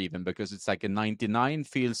more even because it's like a 99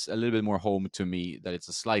 feels a little bit more home to me, that it's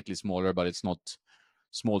a slightly smaller, but it's not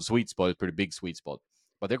small sweet spot, it's pretty big sweet spot.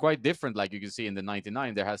 But they're quite different. Like you can see in the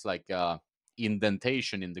 99, there has like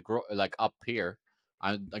indentation in the like up here.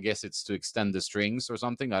 I guess it's to extend the strings or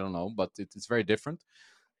something. I don't know, but it's very different.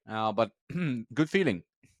 But good feeling.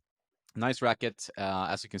 Nice racket.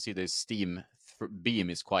 As you can see, the Steam beam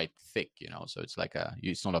is quite thick, so it's like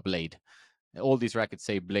it's not a blade. All these rackets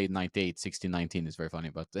say blade 98, 1619 is very funny,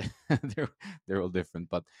 but they're all different.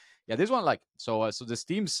 But yeah, this one so the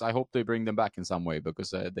Steams, I hope they bring them back in some way because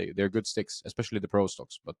they're good sticks, especially the Pro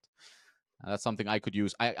stocks. But that's something I could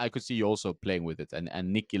use. I could see you also playing with it,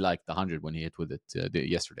 and Nicky liked the 100 when he hit with it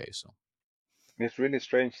yesterday. So it's really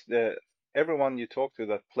strange. Everyone you talk to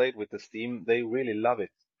that played with the Steam, they really love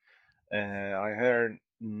it. I heard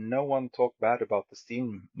no one talk bad about the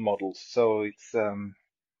Steam models, so it's.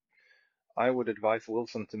 I would advise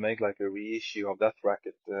Wilson to make like a reissue of that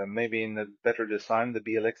racket, maybe in a better design. The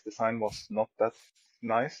BLX design was not that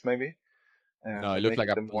nice, maybe. no, it looked Make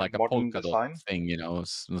like it a more a modern polka dot design. thing.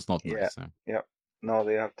 It's not nice. Yeah. No,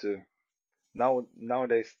 they have to.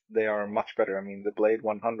 Nowadays they are much better. I mean, the Blade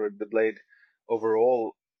 100, the Blade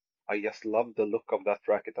overall, I just love the look of that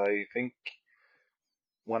racket. I think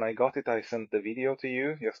when I got it, I sent the video to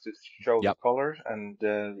you just to show the colors, and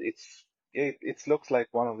it looks like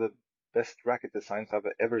one of the best racket designs I've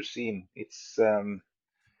ever seen. It's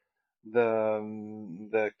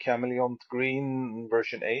the chameleon green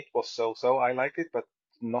version 8 was so. I liked it, but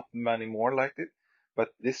not many more liked it. But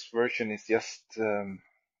this version is just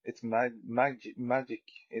it's magic.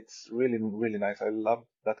 It's really, really nice. I love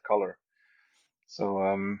that color. So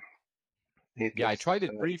I tried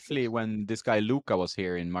it briefly when this guy Luca was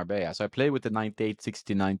here in Marbella. So I played with the 98,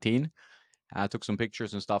 60, 19. I took some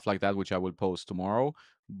pictures and stuff like that, which I will post tomorrow.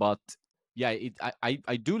 But yeah,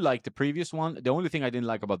 I do like the previous one. The only thing I didn't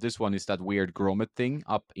like about this one is that weird grommet thing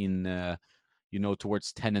up in,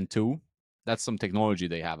 towards 10 and 2. That's some technology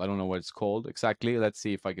they have. I don't know what it's called exactly. Let's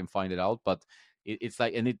see if I can find it out. But it's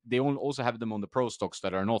like, and they also have them on the pro stocks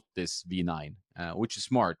that are not this V9, which is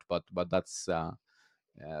smart, but that's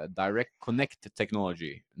direct connect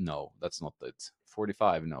technology. No, that's not it.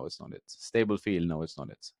 45, no, it's not it. Stable feel, no, it's not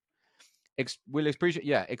it. Will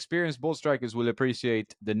appreciate, experienced ball strikers will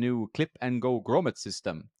appreciate the new clip and go grommet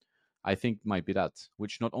system. I think might be that,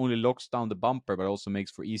 which not only locks down the bumper but also makes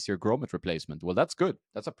for easier grommet replacement. Well, that's good.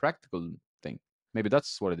 That's a practical thing. Maybe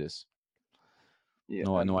that's what it is. Yeah,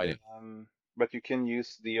 No idea. But you can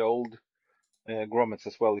use the old grommets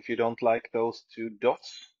as well if you don't like those two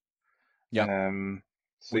dots. Yeah.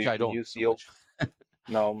 So Which you I can don't use so the old. much.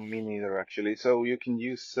 No, me neither actually. So you can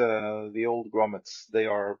use the old grommets. They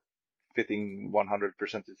are fitting 100%.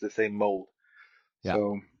 It's the same mold. Yeah.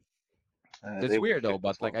 So That's they will weird though, fit but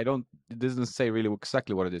as like well. it doesn't say really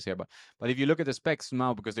exactly what it is here. But if you look at the specs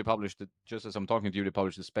now, because they published it just as I'm talking to you, they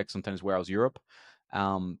published the specs on Tennis Warehouse Europe.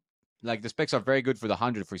 Like the specs are very good for the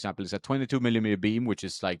 100, for example. It's a 22 millimeter beam, which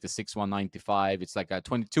is like the 6195. It's like a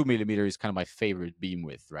 22 millimeter is kind of my favorite beam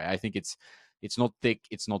width, right? I think it's not thick,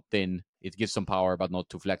 it's not thin, it gives some power, but not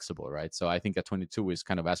too flexible, right? So I think a 22 is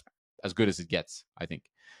kind of as good as it gets, I think.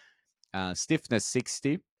 Stiffness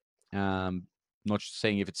 60. Not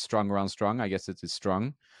saying if it's strung or unstrung. I guess it is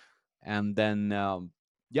strung. And then,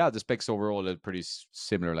 the specs overall are pretty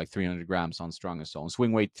similar, like 300 grams unstrung and so on.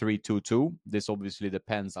 Swing weight 322. This obviously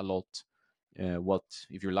depends a lot what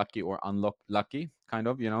if you're lucky or unlucky, kind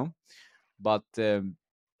of, But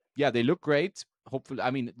they look great. Hopefully, I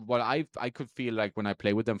mean, what I could feel like when I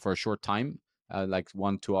play with them for a short time, like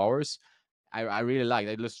 1-2 hours, I really like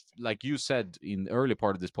it. Just like you said in the early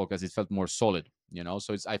part of this podcast, it felt more solid,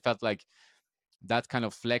 So I felt like that kind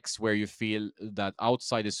of flex where you feel that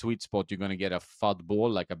outside the sweet spot you're going to get a fud ball,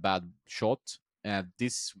 like a bad shot.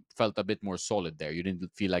 This felt a bit more solid there. You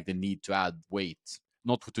didn't feel like the need to add weight,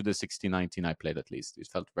 not to the 1619 I played. At least it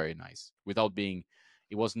felt very nice without being.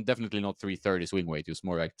 It wasn't definitely not 330 swing weight. It was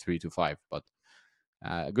more like 325, but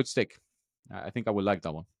a good stick. I think I would like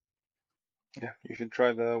that one. Yeah, you should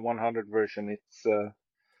try the 100 version. It's a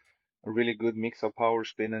really good mix of power,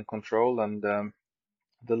 spin, and control, and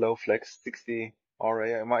the low flex 60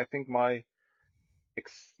 RA. I think my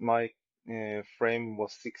frame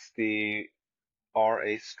was 60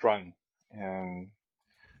 RA strung.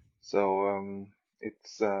 So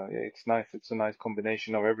it's nice. It's a nice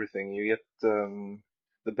combination of everything. You get the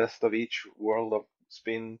best of each world of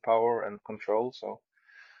spin, power, and control. So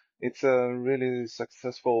it's a really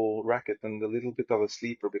successful racket and a little bit of a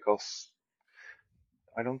sleeper because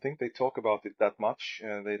I don't think they talk about it that much.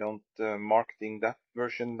 They don't marketing that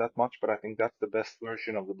version that much, but I think that's the best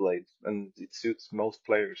version of the blade, and it suits most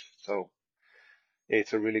players. So yeah,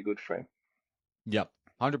 it's a really good frame. Yeah,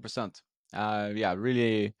 100%.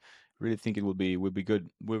 Really, really think it will be good.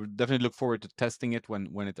 We'll definitely look forward to testing it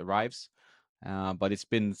when it arrives. But it's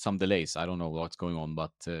been some delays. I don't know what's going on,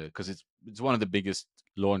 but because it's one of the biggest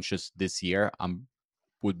launches this year,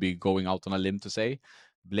 would be going out on a limb to say.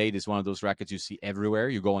 Blade is one of those rackets you see everywhere.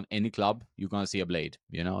 You go on any club, you're gonna see a blade.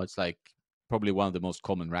 It's like probably one of the most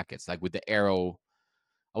common rackets. Like with the arrow,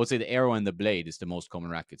 I would say the arrow and the blade is the most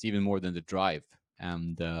common rackets, even more than the drive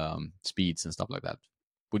and speeds and stuff like that.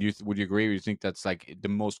 Would you agree? Or you think that's like the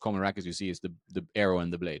most common rackets you see is the arrow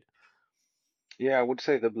and the blade? Yeah, I would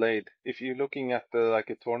say the blade. If you're looking at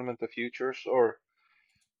like a tournament of futures or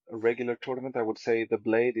a regular tournament, I would say the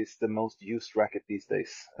blade is the most used racket these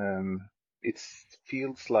days. It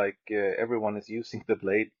feels like everyone is using the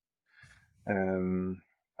blade, and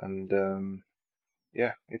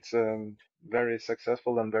yeah, it's a very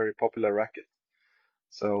successful and very popular racket.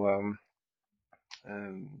 So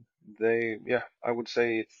I would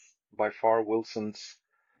say it's by far Wilson's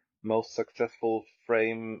most successful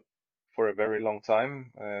frame for a very long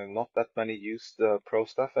time. Not that many use the pro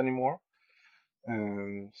stuff anymore.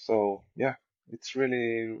 So yeah, it's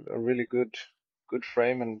really a really good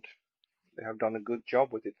frame, and they have done a good job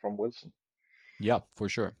with it from Wilson. Yeah, for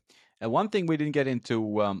sure. One thing we didn't get into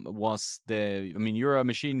was I mean, you're a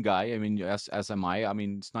machine guy. I mean, as am I. I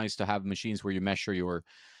mean, it's nice to have machines where you measure your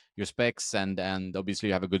specs and obviously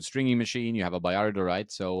you have a good stringing machine. You have a Bayardo, right?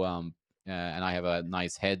 So and I have a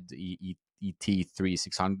nice head ET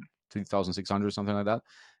 3600 something like that.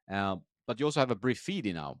 But you also have a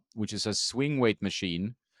Brifidi now, which is a swing weight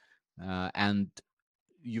machine, and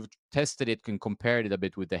you've tested it and compared it a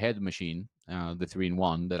bit with the head machine, the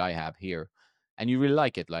 3-in-1 that I have here, and you really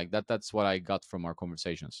like it. Like that. That's what I got from our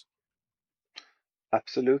conversations.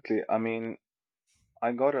 Absolutely. I mean,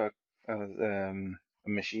 I got a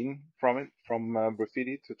machine from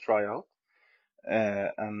Graffiti to try out,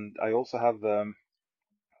 and I also have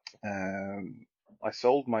I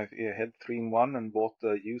sold my Head 3-in-1 and bought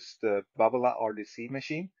a used Babolat RDC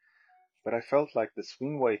machine, but I felt like the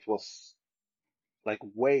swing weight was like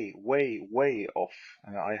way, way, way off.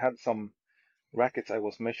 I had some rackets I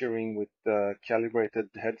was measuring with calibrated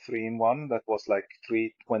Head 3-in-1 that was like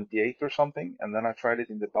 328 or something, and then I tried it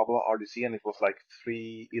in the Babolat RDC and it was like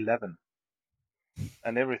 311,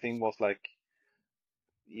 and everything was like,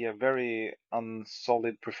 yeah, very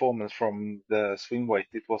unsolid performance from the swing weight.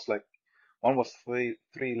 It was like one was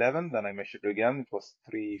 311, then I measured again, it was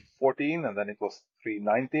 314, and then it was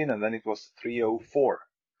 319, and then it was 304.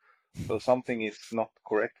 So something is not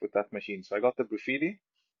correct with that machine. So I got the Graffiti,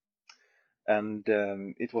 and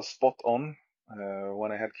it was spot on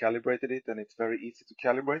when I had calibrated it, and it's very easy to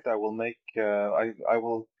calibrate. I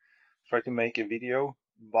will try to make a video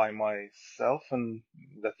by myself and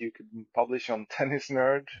that you could publish on Tennis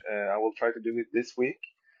Nerd. I will try to do it this week.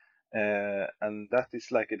 And that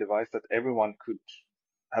is like a device that everyone could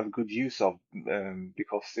have good use of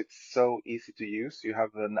because it's so easy to use. You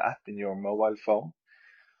have an app in your mobile phone,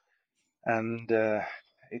 and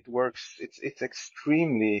it works. It's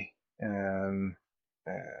extremely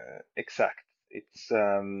exact. It's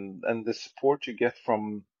and the support you get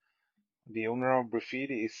from the owner of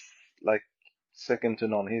Graffiti is like second to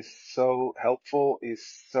none. He's so helpful. He's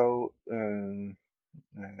so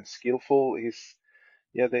skillful.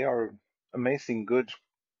 They are amazing good.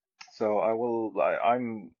 So I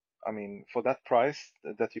mean, for that price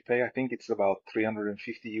that you pay, I think it's about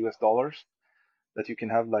 $350 that you can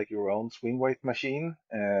have like your own swing weight machine,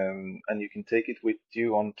 and you can take it with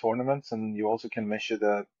you on tournaments, and you also can measure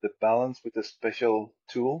the balance with a special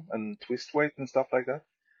tool and twist weight and stuff like that.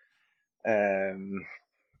 Um,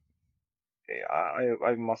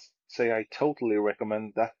 I must say I totally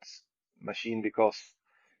recommend that machine because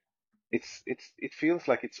it feels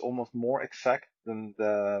like it's almost more exact than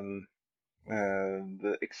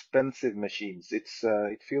the expensive machines. It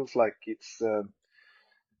feels like it's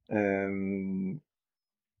um,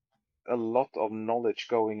 a lot of knowledge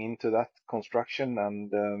going into that construction,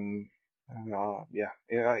 and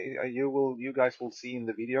you guys will see in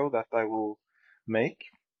the video that I will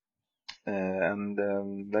make, and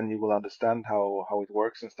then you will understand how it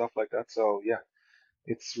works and stuff like that. So yeah,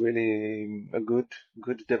 it's really a good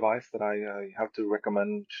device that I have to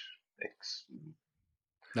recommend.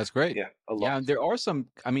 That's great. Yeah, a lot. Yeah, and there are some.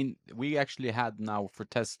 I mean, we actually had now for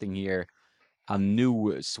testing here a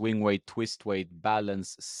new swing weight, twist weight,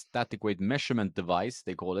 balance, static weight measurement device.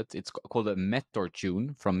 They call it. It's called a Metor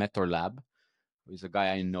Tune from Metor Lab. He's a guy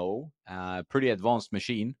I know. Pretty advanced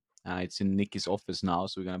machine. It's in Nicky's office now,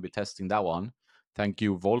 so we're gonna be testing that one. Thank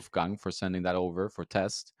you, Wolfgang, for sending that over for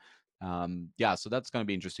test. Yeah, so that's gonna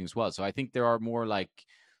be interesting as well. So I think there are more like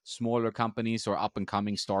smaller companies or up and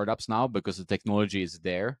coming startups now because the technology is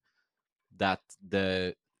there that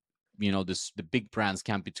the the big brands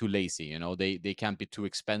can't be too lazy. They can't be too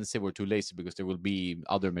expensive or too lazy because there will be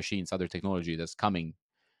other machines, other technology that's coming.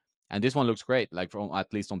 And this one looks great, like from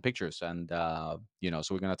at least on pictures. And so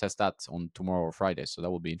we're gonna test that on tomorrow or Friday. So that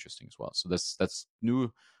will be interesting as well. So that's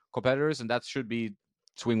new competitors, and that should be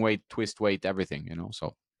swing weight, twist weight, everything.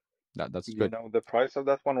 So that's Do you good. know the price of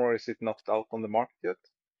that one, or is it not out on the market yet?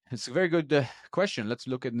 It's a very good question. Let's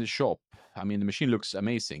look in the shop. I mean, the machine looks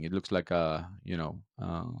amazing. It looks like a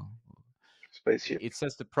Spaceship. it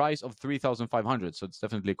says the price of 3,500, so it's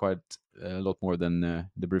definitely quite a lot more than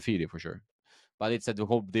the Graffiti for sure. But it's a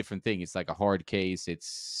whole different thing. It's like a hard case. It's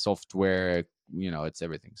software. It's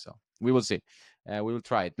everything. So we will see. We will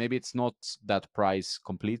try it. Maybe it's not that price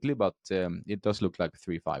completely, but it does look like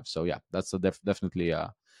 3.5. So yeah, that's definitely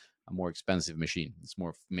a more expensive machine. It's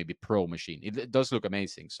more maybe pro machine. It does look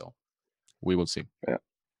amazing. So we will see. Yeah.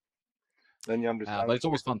 Then you understand. But it's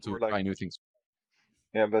always fun to try new things.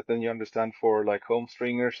 Yeah, but then you understand for like home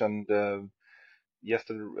stringers and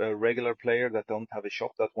just a regular player that don't have a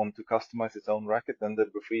shop that want to customize its own racket, then the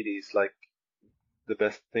Graffiti is like the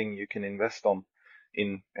best thing you can invest on.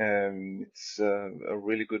 It's a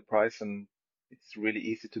really good price, and it's really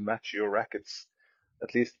easy to match your rackets.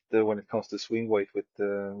 At least when it comes to swing weight with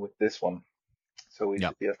this one, so easy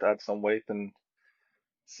to just add some weight and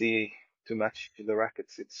see to match the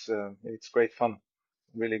rackets. It's great fun,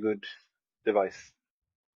 really good device.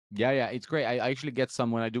 Yeah, it's great. I actually get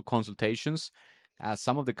some when I do consultations.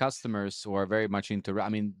 Some of the customers who are very much into, I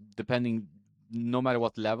mean, depending, no matter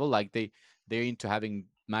what level, like they're into having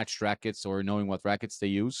matched rackets or knowing what rackets they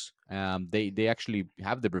use. They actually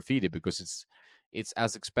have the Graffiti because it's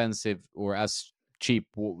as expensive or as cheap.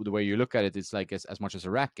 The way you look at it, it's like as much as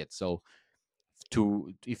a racket. So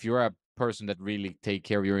if you're a person that really take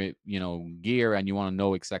care of your gear and you want to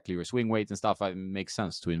know exactly your swing weight and stuff, it makes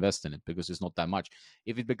sense to invest in it because it's not that much.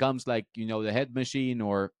 If it becomes like the head machine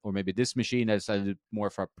or maybe this machine that's a more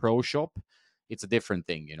for a pro shop, it's a different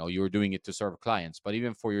thing. You're doing it to serve clients, but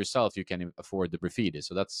even for yourself you can afford the Brifidi.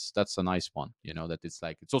 So that's a nice one, that it's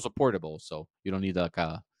like it's also portable, so you don't need like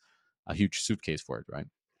a huge suitcase for it, right?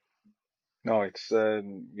 No, it's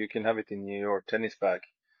you can have it in your tennis bag.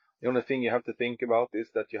 The only thing you have to think about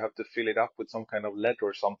is that you have to fill it up with some kind of lead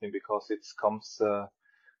or something because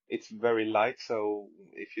it's very light. So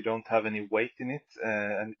if you don't have any weight in it,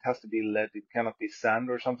 and it has to be lead, it cannot be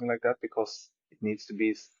sand or something like that because it needs to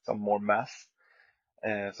be some more mass.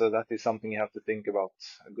 So that is something you have to think about.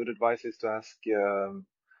 A good advice is to ask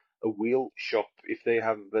a wheel shop if they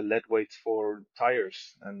have the lead weights for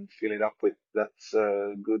tires and fill it up with. That's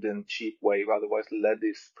a good and cheap way. Otherwise, lead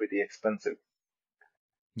is pretty expensive.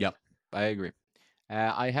 Yeah, I agree.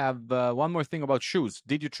 I have one more thing about shoes.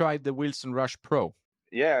 Did you try the Wilson Rush Pro?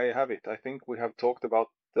 Yeah, I have it. I think we have talked about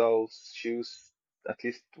those shoes at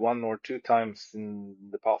least one or two times in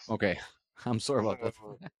the past. Okay, I'm sorry about that.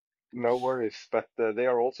 So no worries, but they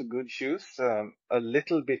are also good shoes. A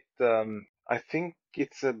little bit, I think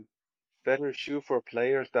it's a better shoe for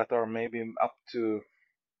players that are maybe up to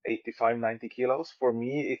 85, 90 kilos. For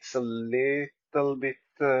me, it's a little bit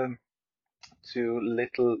too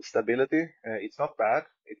little stability. It's not bad,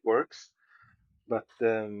 it works, but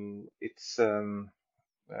I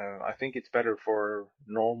think it's better for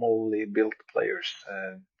normally built players.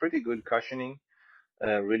 Pretty good cushioning,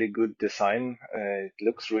 really good design. It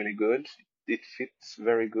looks really good. It fits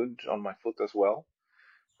very good on my foot as well.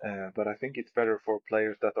 But I think it's better for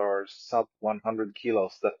players that are sub 100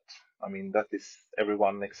 kilos. I mean, that is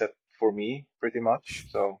everyone except for me, pretty much.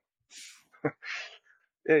 So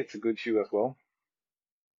yeah, it's a good shoe as well.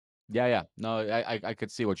 Yeah. No, I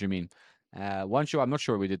could see what you mean. One shoe I'm not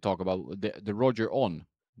sure we did talk about the Roger On.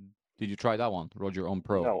 Did you try that one, Roger On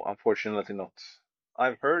Pro? No, unfortunately not.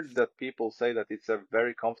 I've heard that people say that it's a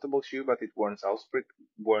very comfortable shoe, but it burns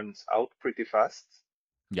out pretty fast.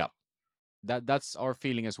 Yeah, that's our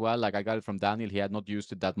feeling as well. Like I got it from Daniel. He had not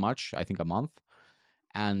used it that much, I think a month,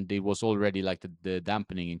 and it was already like the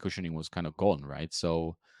dampening and cushioning was kind of gone, right?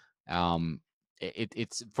 So, um,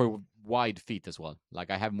 it's for wide feet as well. Like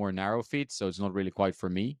I have more narrow feet, so it's not really quite for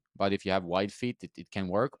me. But if you have wide feet, it can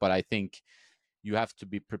work. But I think you have to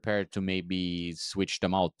be prepared to maybe switch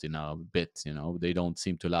them out in a bit. They don't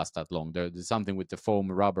seem to last that long. There's something with the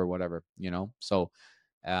foam, rubber, whatever. So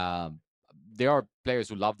um, there are players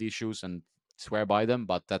who love these shoes and swear by them,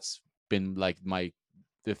 but that's been like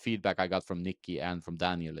the feedback I got from Nikki and from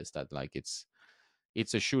Daniel is that like it's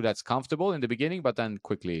a shoe that's comfortable in the beginning, but then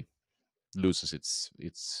quickly loses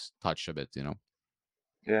its touch a bit.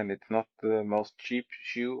 Yeah, and it's not the most cheap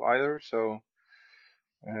shoe either. So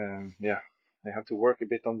yeah, I have to work a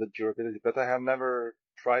bit on the durability. But I have never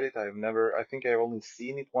tried it. I think I've only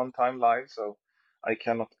seen it one time live, so I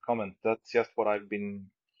cannot comment. That's just what I've been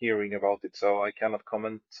hearing about it. So I cannot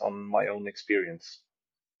comment on my own experience.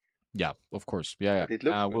 Yeah, of course. Yeah, But it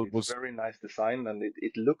looks yeah. good. It's a very nice design and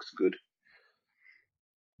it looks good.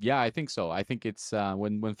 Yeah, I think so. I think it's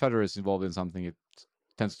when Federer is involved in something, it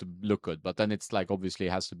tends to look good. But then it's like obviously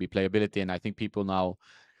it has to be playability, and I think people now,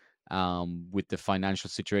 with the financial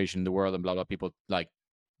situation in the world and blah blah, people like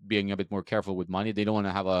being a bit more careful with money. They don't want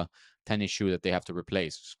to have a tennis shoe that they have to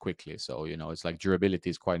replace quickly. So it's like durability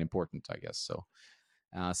is quite important, I guess. So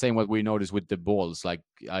same what we noticed with the balls. Like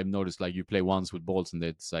I've noticed, like you play once with balls and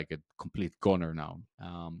it's like a complete goner now.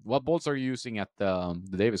 What balls are you using at the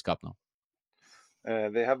Davis Cup now?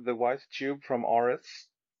 They have the white tube from RS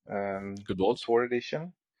Good balls. Tour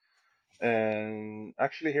Edition. And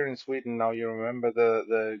actually, here in Sweden now, you remember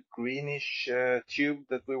the greenish tube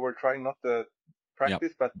that we were trying, not the Yeah,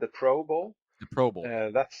 practice, but the pro ball. the Pro Bowl.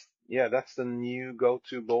 That's the new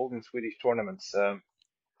go-to ball in Swedish tournaments.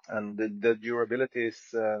 And the durability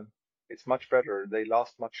is it's much better. They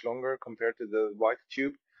last much longer compared to the white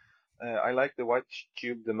tube. I like the white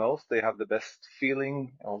tube the most. They have the best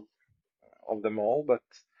feeling of them all, but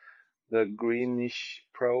the greenish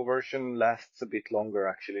pro version lasts a bit longer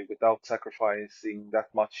actually, without sacrificing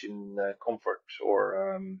that much in comfort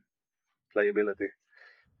or playability.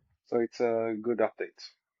 So it's a good update.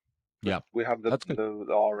 But Yeah, we have that's good.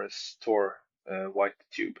 the RS Tour white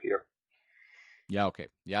tube here. Yeah, okay.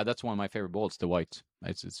 Yeah, that's one of my favorite balls, the white.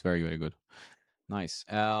 It's very, very good. Nice.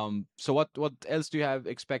 So what else do you have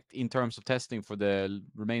expect in terms of testing for the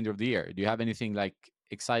remainder of the year? Do you have anything like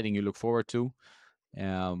exciting you look forward to?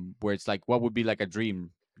 Where it's like what would be like a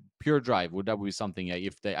dream pure drive? Would that be something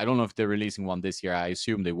if they I don't know if they're releasing one this year. I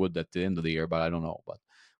assume they would at the end of the year, but I don't know. But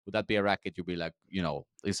would that be a racket you'd be like,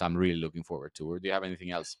 this I'm really looking forward to? Or do you have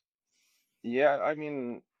anything else? Yeah, I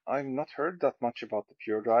mean, I've not heard that much about the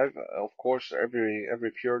Pure Drive. Of course, every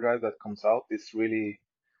Pure Drive that comes out is really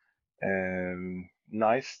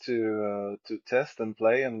nice to test and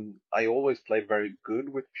play. And I always play very good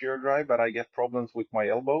with Pure Drive, but I get problems with my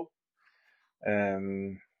elbow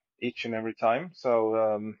each and every time.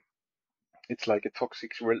 So it's like a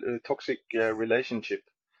toxic relationship.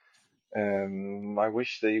 I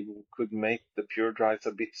wish they could make the Pure Drives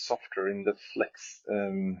a bit softer in the flex.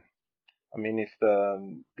 I mean, if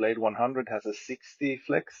the Blade 100 has a 60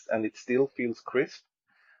 flex and it still feels crisp,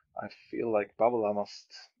 I feel like Babola must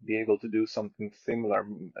be able to do something similar.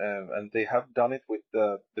 And they have done it with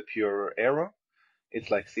the Pure Aero. It's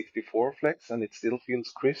like 64 flex and it still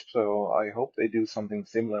feels crisp. So I hope they do something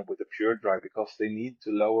similar with the Pure Drive, because they need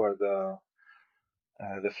to lower the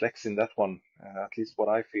flex in that one, at least what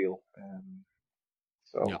I feel.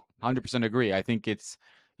 Yeah, 100% agree. I think it's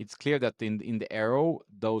clear that in the Aero,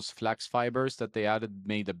 those flax fibers that they added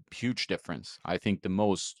made a huge difference. I think the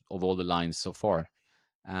most of all the lines so far,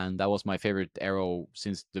 and that was my favorite Aero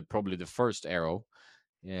since probably the first Aero.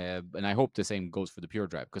 And I hope the same goes for the Pure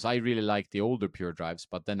Drive, because I really like the older Pure Drives,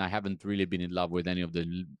 but then I haven't really been in love with any of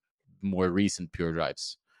the more recent Pure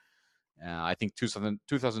Drives. I think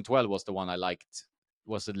 2012 was the one I liked,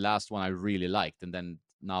 was the last one I really liked, and then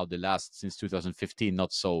now the last since 2015,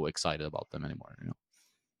 not so excited about them anymore.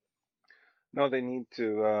 No, they need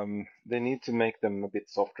to make them a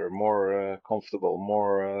bit softer, more comfortable,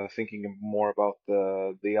 more thinking more about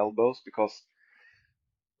the elbows, because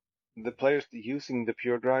the players using the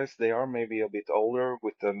Pure Drives, they are maybe a bit older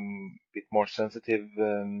with a bit more sensitive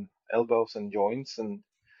elbows and joints, and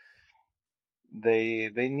they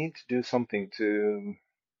need to do something to.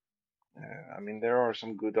 I mean, there are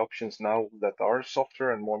some good options now that are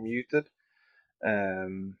softer and more muted.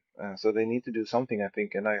 So they need to do something, I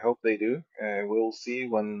think, and I hope they do. We'll see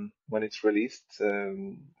when it's released,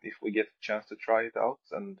 if we get a chance to try it out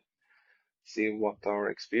and see what our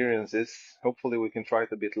experience is. Hopefully, we can try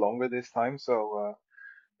it a bit longer this time, so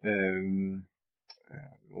we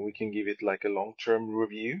can give it like a long-term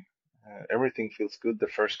review. Everything feels good the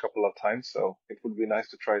first couple of times, so it would be nice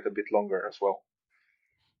to try it a bit longer as well.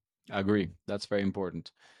 I agree. That's very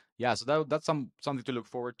important. Yeah, so that's something to look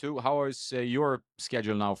forward to. How is your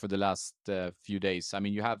schedule now for the last few days? I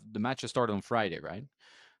mean, you have the matches start on Friday, right?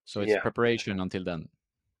 So it's Yeah, preparation until then.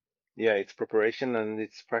 yeah, it's preparation and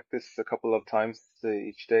it's practice a couple of times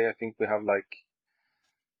each day. I think we have like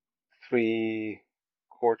 3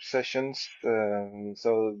 court sessions,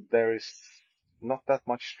 so there is not that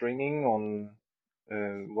much stringing on.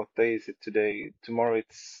 What day is it today? Tomorrow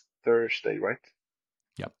it's Thursday, right?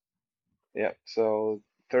 Yep. Yeah, so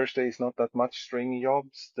Thursday is not that much string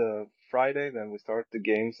jobs. The Friday, then we start the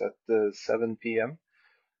games at 7 p.m.,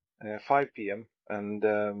 5 p.m., and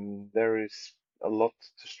there is a lot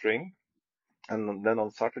to string. And then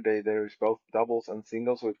on Saturday there is both doubles and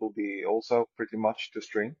singles, so it will be also pretty much to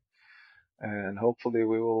string. And hopefully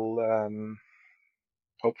we will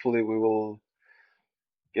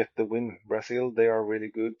get the win. Brazil, they are a really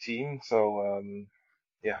good team, so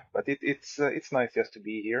yeah. But it's nice just to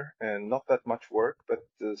be here, and not that much work, but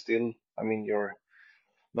still, I mean, you're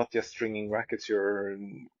not just stringing rackets, you're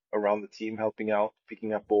around the team helping out,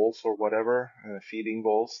 picking up balls or whatever, feeding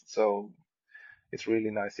balls. So it's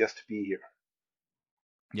really nice just to be here.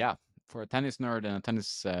 Yeah, for a tennis nerd and a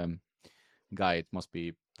tennis guy, it must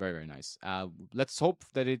be very, very nice. Let's hope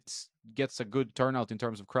that it gets a good turnout in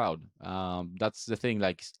terms of crowd. That's the thing.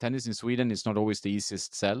 Like tennis in Sweden is not always the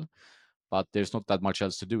easiest sell, but there's not that much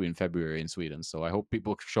else to do in February in Sweden. So I hope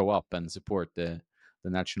people show up and support the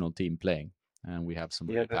national team playing, and we have some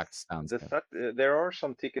Yeah, really packed stands. there are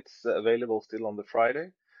some tickets available still on the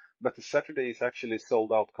Friday, but the Saturday is actually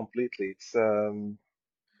sold out completely. It's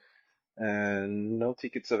and no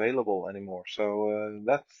tickets available anymore. So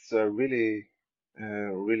that's really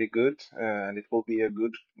good, and it will be a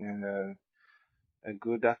good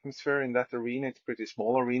atmosphere in that arena. It's a pretty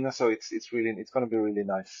small arena, so it's going to be really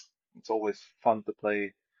nice. It's always fun to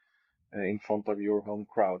play in front of your home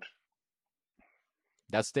crowd.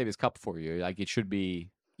 That's Davis Cup for you. Like it should be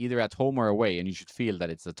either at home or away, and you should feel that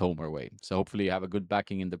it's at home or away. So hopefully you have a good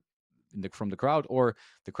backing from the crowd, or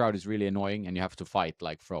the crowd is really annoying and you have to fight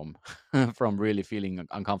like from from really feeling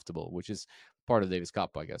uncomfortable, which is part of Davis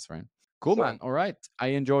Cup, I guess, right? Cool, man. So All right, I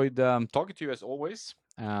enjoyed talking to you as always.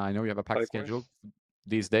 I know you have a packed likewise, schedule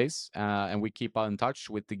these days, and we keep in touch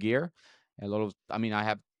with the gear. A lot of, I mean, I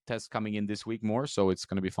have tests coming in this week more, so it's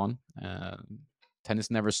going to be fun.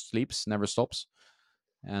 Tennis never sleeps, never stops.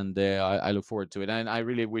 and I look forward to it. And I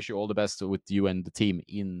really wish you all the best with you and the team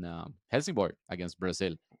in Helsingborg against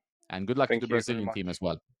Brazil. And good luck to Thank the you very Brazilian much. team as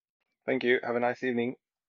well. Thank you. Have a nice evening.